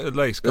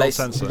lace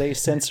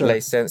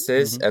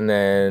sensors, and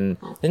then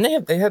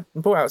they had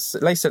brought out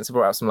Lace Sensor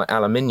brought out some like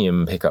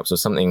aluminium pickups or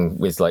something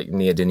with like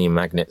neodymium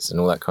magnets and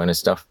all that kind of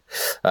stuff.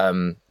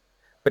 But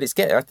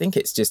I think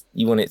it's just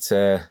you want it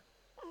to.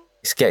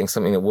 It's getting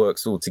something that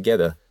works all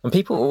together, and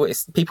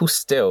people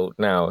still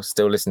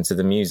listen to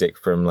the music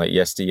from like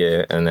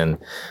yesteryear, and then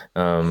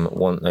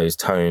want those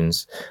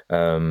tones,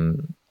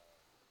 and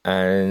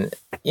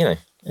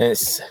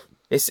it's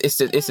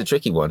a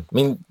tricky one. I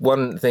mean,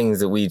 one thing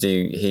that we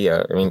do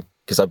here,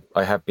 because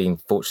I have been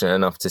fortunate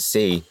enough to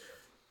see,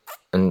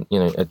 and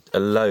a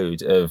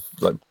load of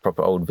like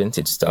proper old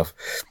vintage stuff,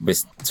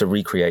 to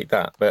recreate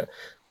that, but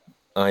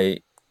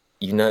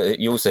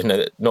you also know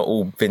that not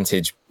all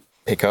vintage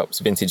pickups,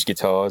 vintage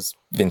guitars,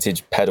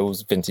 vintage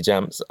pedals, vintage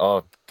amps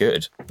are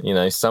good.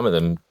 Some of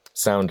them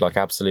sound like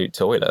absolute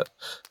toilet.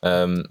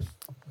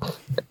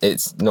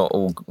 It's not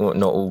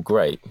all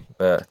great,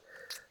 but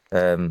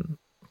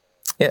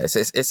it's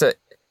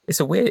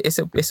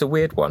a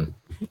weird one.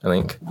 I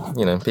think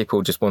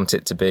people just want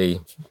it to be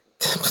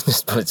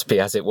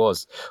as it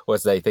was, or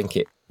as they think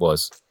it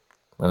was.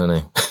 I don't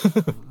know.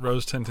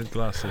 Rose tinted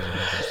glasses.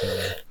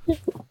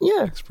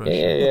 Yeah.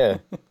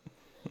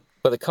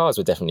 But the cars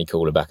were definitely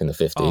cooler back in the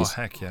 50s. Oh,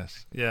 heck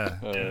yes.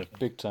 Yeah.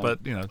 Big time.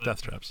 But,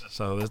 death traps.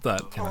 So there's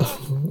that.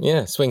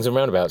 Yeah, swings and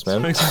roundabouts,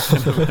 man.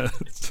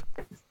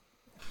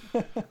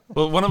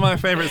 Well, one of my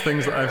favourite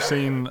things that I've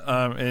seen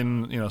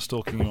in,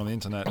 stalking you on the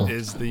internet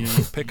is the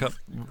pickup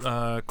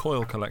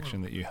coil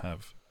collection that you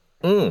have.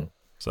 So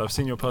I've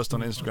seen your post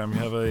on Instagram. You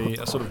have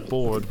a sort of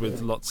board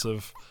with lots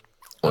of...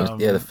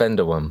 the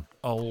Fender one.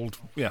 Old,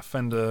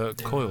 Fender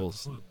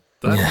coils.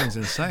 That thing's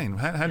insane.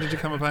 How did you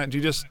come about? Do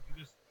you just...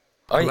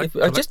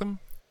 collect them?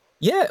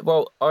 Yeah,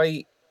 well,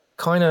 I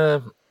kind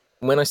of,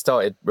 when I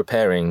started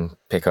repairing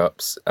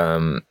pickups,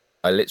 I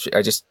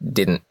just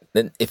didn't,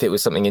 if it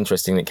was something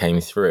interesting that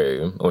came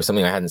through or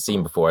something I hadn't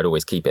seen before, I'd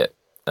always keep it.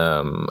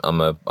 I'm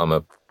a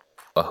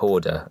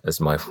hoarder, as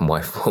my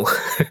wife will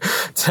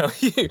tell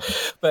you.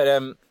 But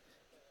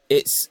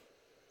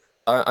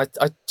I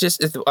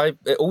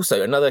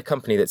also, another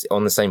company that's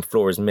on the same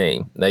floor as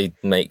me, they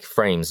make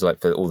frames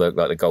like for all the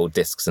gold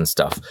discs and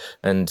stuff.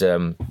 And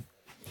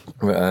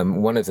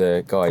one of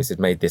the guys had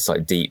made this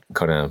like deep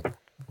kind of,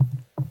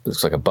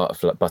 looks like a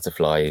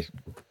butterfly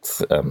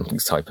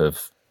type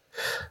of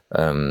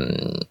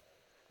I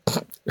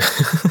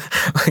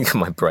think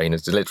my brain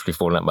has literally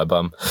fallen out my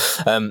bum.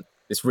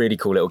 This really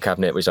cool little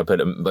cabinet which I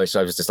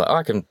was just like,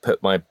 I can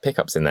put my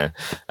pickups in there.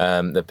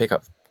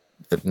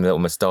 The little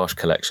moustache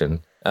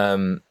collection.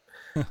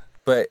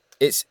 But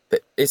it's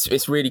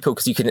really cool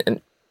because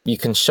you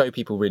can show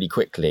people really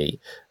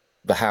quickly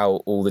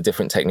how all the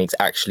different techniques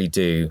actually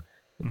do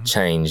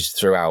change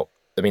throughout.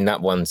 I mean,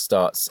 that one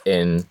starts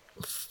in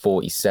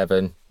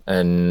 47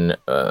 and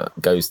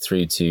goes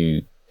through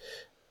to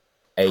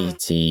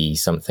 80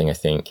 something, I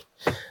think.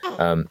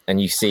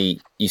 And you see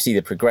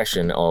the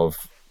progression of,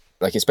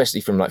 like,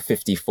 especially from like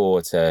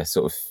 54 to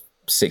sort of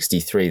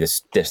 63, the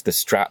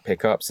strat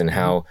pickups and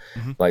how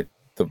like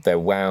they're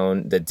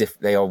wound,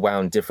 they are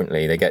wound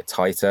differently. They get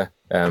tighter.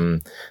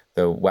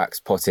 The wax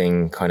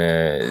potting kind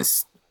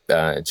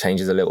of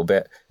changes a little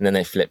bit, and then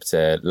they flip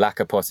to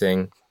lacquer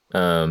potting,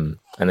 and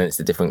then it's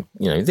the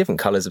different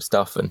colors of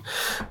stuff, and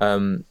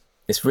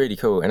it's really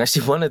cool. And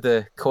actually, one of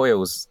the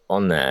coils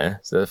on there,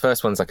 so the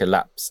first one's like a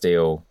lap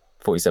steel,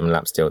 47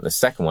 lap steel. The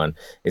second one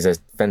is a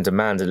Fender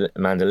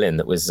mandolin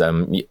that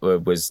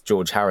was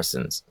George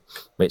Harrison's,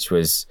 which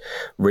was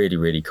really,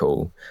 really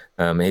cool.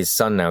 His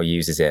son now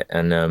uses it,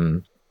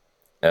 and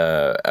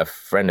a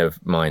friend of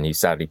mine who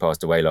sadly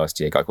passed away last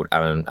year, a guy called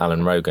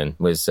Alan Rogan,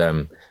 was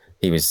really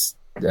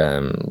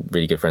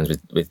good friends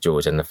with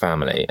George and the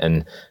family,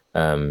 and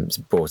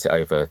brought it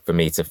over for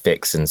me to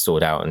fix and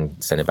sort out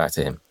and send it back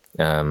to him,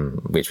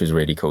 which was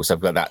really cool. So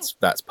I've got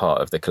that's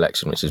part of the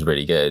collection, which is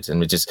really good.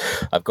 And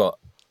I've got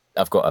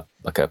a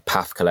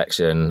Path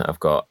collection. I've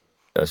got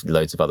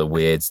loads of other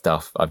weird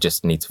stuff. I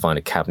just need to find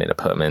a cabinet to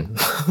put them in.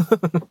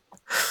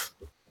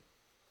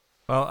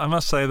 Well, I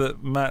must say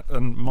that Matt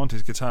and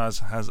Monty's Guitars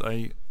has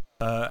a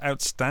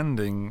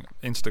outstanding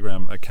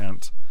Instagram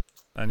account,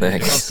 and you're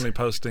constantly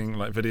posting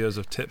like videos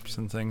of tips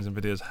and things, and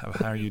videos of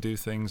how you do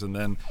things, and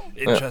then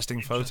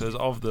interesting photos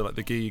of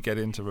the gear you get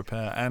into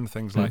repair, and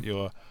things like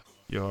your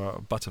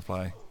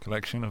butterfly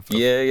collection of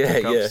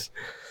pickups.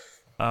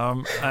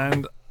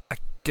 And I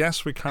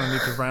guess we kind of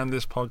need to round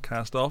this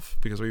podcast off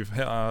because we've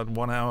hit our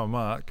 1 hour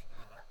mark.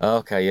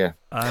 Okay, yeah.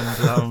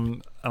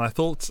 And I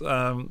thought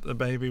the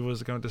baby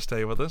was going to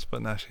stay with us,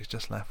 but now she's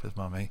just left with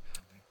Mummy.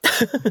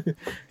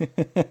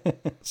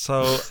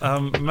 So,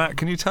 Matt,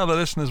 can you tell the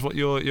listeners what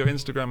your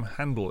Instagram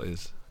handle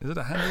is? Is it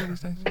a handle these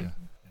days? Yeah.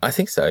 I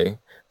think so.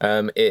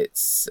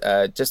 It's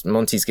just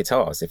Monty's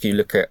Guitars. If you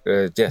look at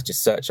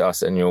just search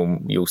us, and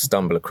you'll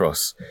stumble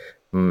across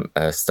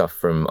stuff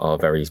from our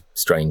very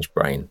strange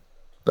brain.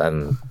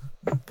 And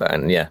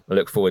yeah, I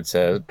look forward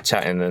to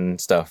chatting and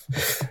stuff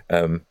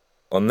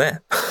on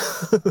there.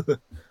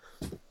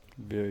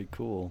 Very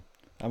cool.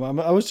 I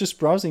was just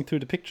browsing through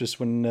the pictures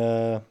when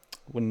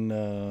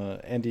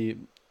Andy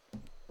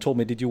told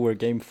me that you were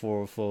game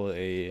for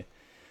the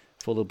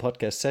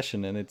podcast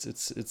session, and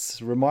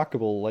it's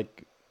remarkable.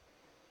 Like,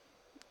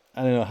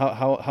 I don't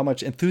know how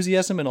much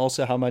enthusiasm and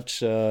also how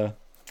much I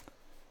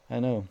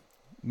don't know,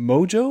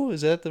 mojo,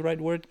 is that the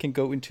right word, can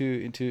go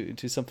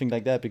into something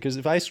like that. Because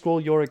if I scroll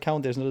your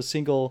account, there's not a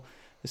single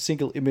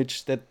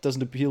image that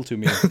doesn't appeal to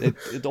me.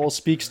 It all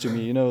speaks to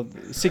me.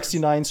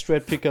 69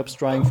 Strat pickups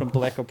drying from the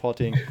lacquer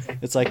potting.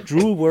 It's like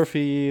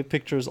drool-worthy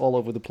pictures all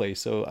over the place.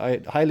 So I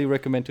highly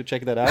recommend to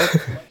check that out.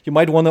 You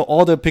might want to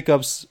order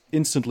pickups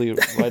instantly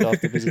right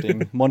after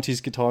visiting Monty's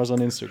Guitars on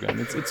Instagram.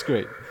 It's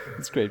great.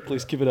 It's great.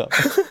 Please keep it up.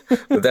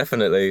 Well,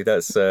 definitely.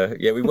 That's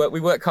we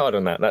work hard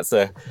on that. That's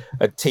a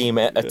team,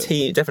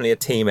 definitely a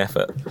team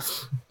effort.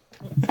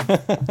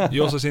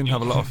 You also seem to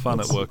have a lot of fun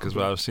at work as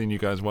well. I've seen you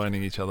guys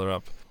winding each other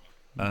up.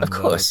 And, of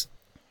course.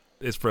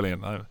 It's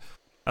brilliant.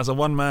 As a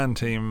one-man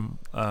team,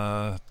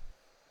 I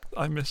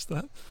miss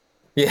that.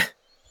 Yeah.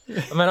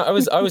 I mean,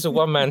 I was a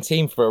one-man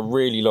team for a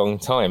really long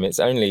time. It's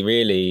only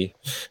really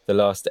the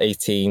last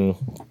 18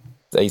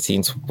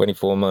 to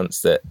 24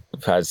 months that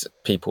I've had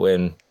people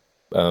in,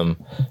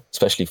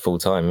 especially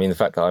full-time. I mean, the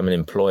fact that I'm an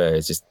employer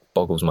is just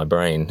boggles my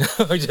brain.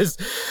 I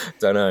just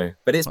don't know.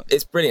 But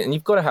it's brilliant, and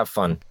you've got to have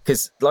fun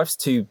because life's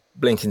too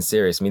blinking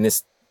serious. I mean,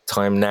 this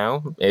time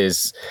now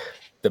is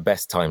the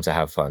best time to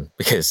have fun,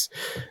 because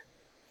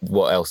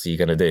what else are you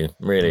going to do,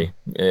 really?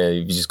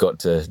 You just got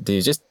to do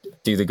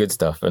the good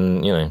stuff,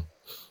 and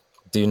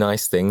do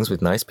nice things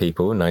with nice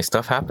people, and nice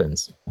stuff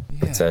happens.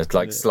 Yeah,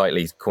 it's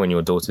slightly coin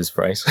your daughter's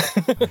phrase.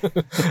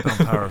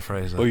 I'll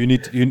paraphrase it. Oh, you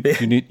need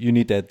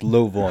that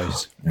low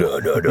voice. No.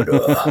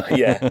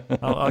 Yeah,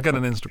 I'll get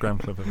an Instagram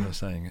clip of her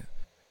saying it.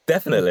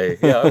 Definitely.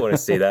 Yeah, I want to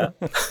see that.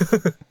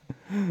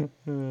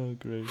 Oh,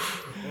 great.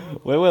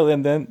 Well,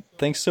 and then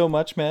thanks so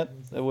much,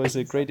 Matt. That was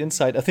a great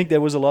insight. I think there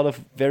was a lot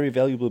of very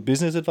valuable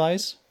business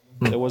advice.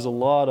 There was a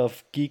lot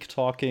of geek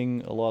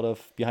talking, a lot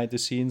of behind the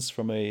scenes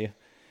from a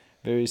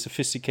very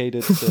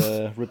sophisticated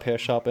repair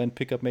shop and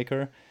pickup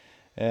maker.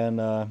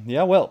 And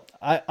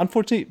I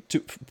unfortunately,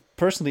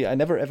 personally, I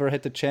never ever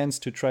had the chance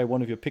to try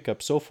one of your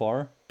pickups so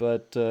far,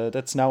 but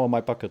that's now on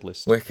my bucket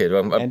list. Wicked.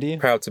 I'm Andy,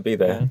 proud to be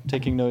there.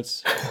 Taking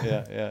notes.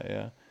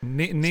 Yeah.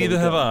 Neither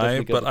have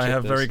I, but I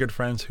have very good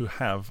friends who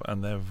have,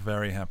 and they're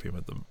very happy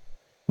with them.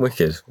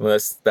 Wicked. Well,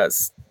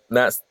 that's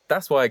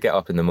why I get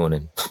up in the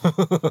morning.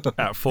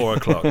 At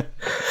 4:00.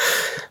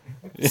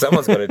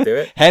 Someone's got to do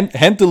it.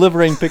 Hand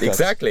delivering pickups.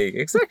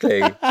 Exactly.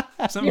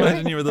 So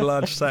imagine you with a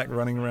large sack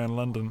running around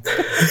London.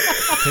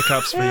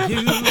 Pickups for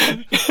you,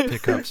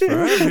 pickups for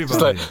everybody.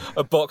 Just like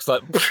a box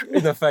like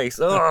in the face.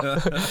 Oh.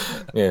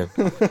 Yeah.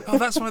 Oh,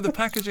 that's why the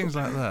packaging's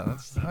like that.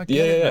 I get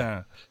Yeah, it yeah.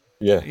 now.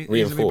 Yeah. Easily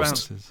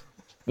Reinforced. bounces.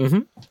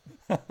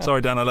 Mm-hmm.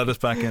 Sorry, Dan, I let us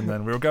back in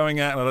then. We were going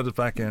out and I let us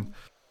back in.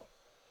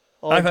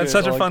 I've had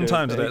such a fun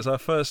time today. It's our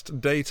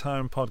first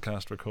daytime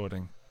podcast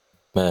recording.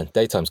 Man,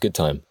 daytime's good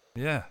time.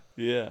 Yeah.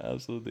 Yeah,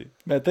 absolutely.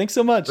 Man, thanks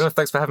so much. Well,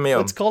 thanks for having me on.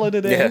 Let's call it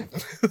a day.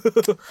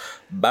 Yeah.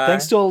 Bye.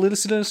 Thanks to all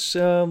listeners.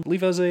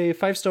 Leave us a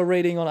 5-star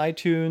rating on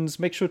iTunes.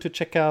 Make sure to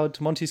check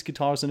out Monty's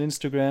Guitars on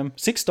Instagram.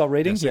 6-star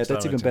rating? Yeah,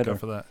 that's even better. Go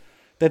for that.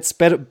 That's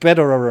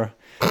better.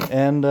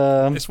 And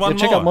It's one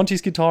check more. out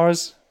Monty's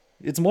Guitars.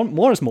 It's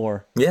more is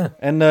more. Yeah.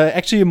 And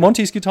actually,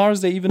 Monty's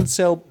Guitars, they even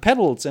sell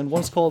pedals, and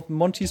one's called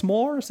Monty's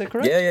More. Is that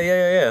correct?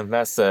 Yeah.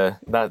 That's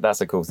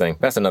a cool thing.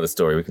 That's another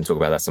story. We can talk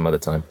about that some other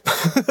time.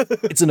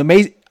 It's an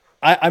amazing.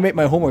 I made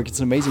my homework. It's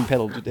an amazing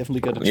pedal. You definitely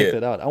got to check Yeah.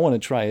 that out. I want to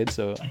try it,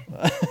 so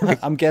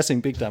I'm guessing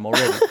big time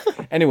already.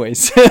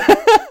 Anyways,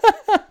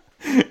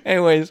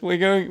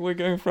 we're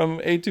going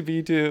from A to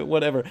B to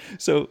whatever.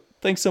 So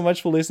thanks so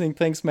much for listening.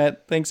 Thanks,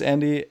 Matt. Thanks,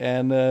 Andy,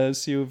 and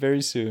see you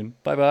very soon.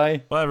 Bye bye.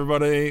 Bye,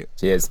 everybody.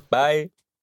 Cheers. Bye.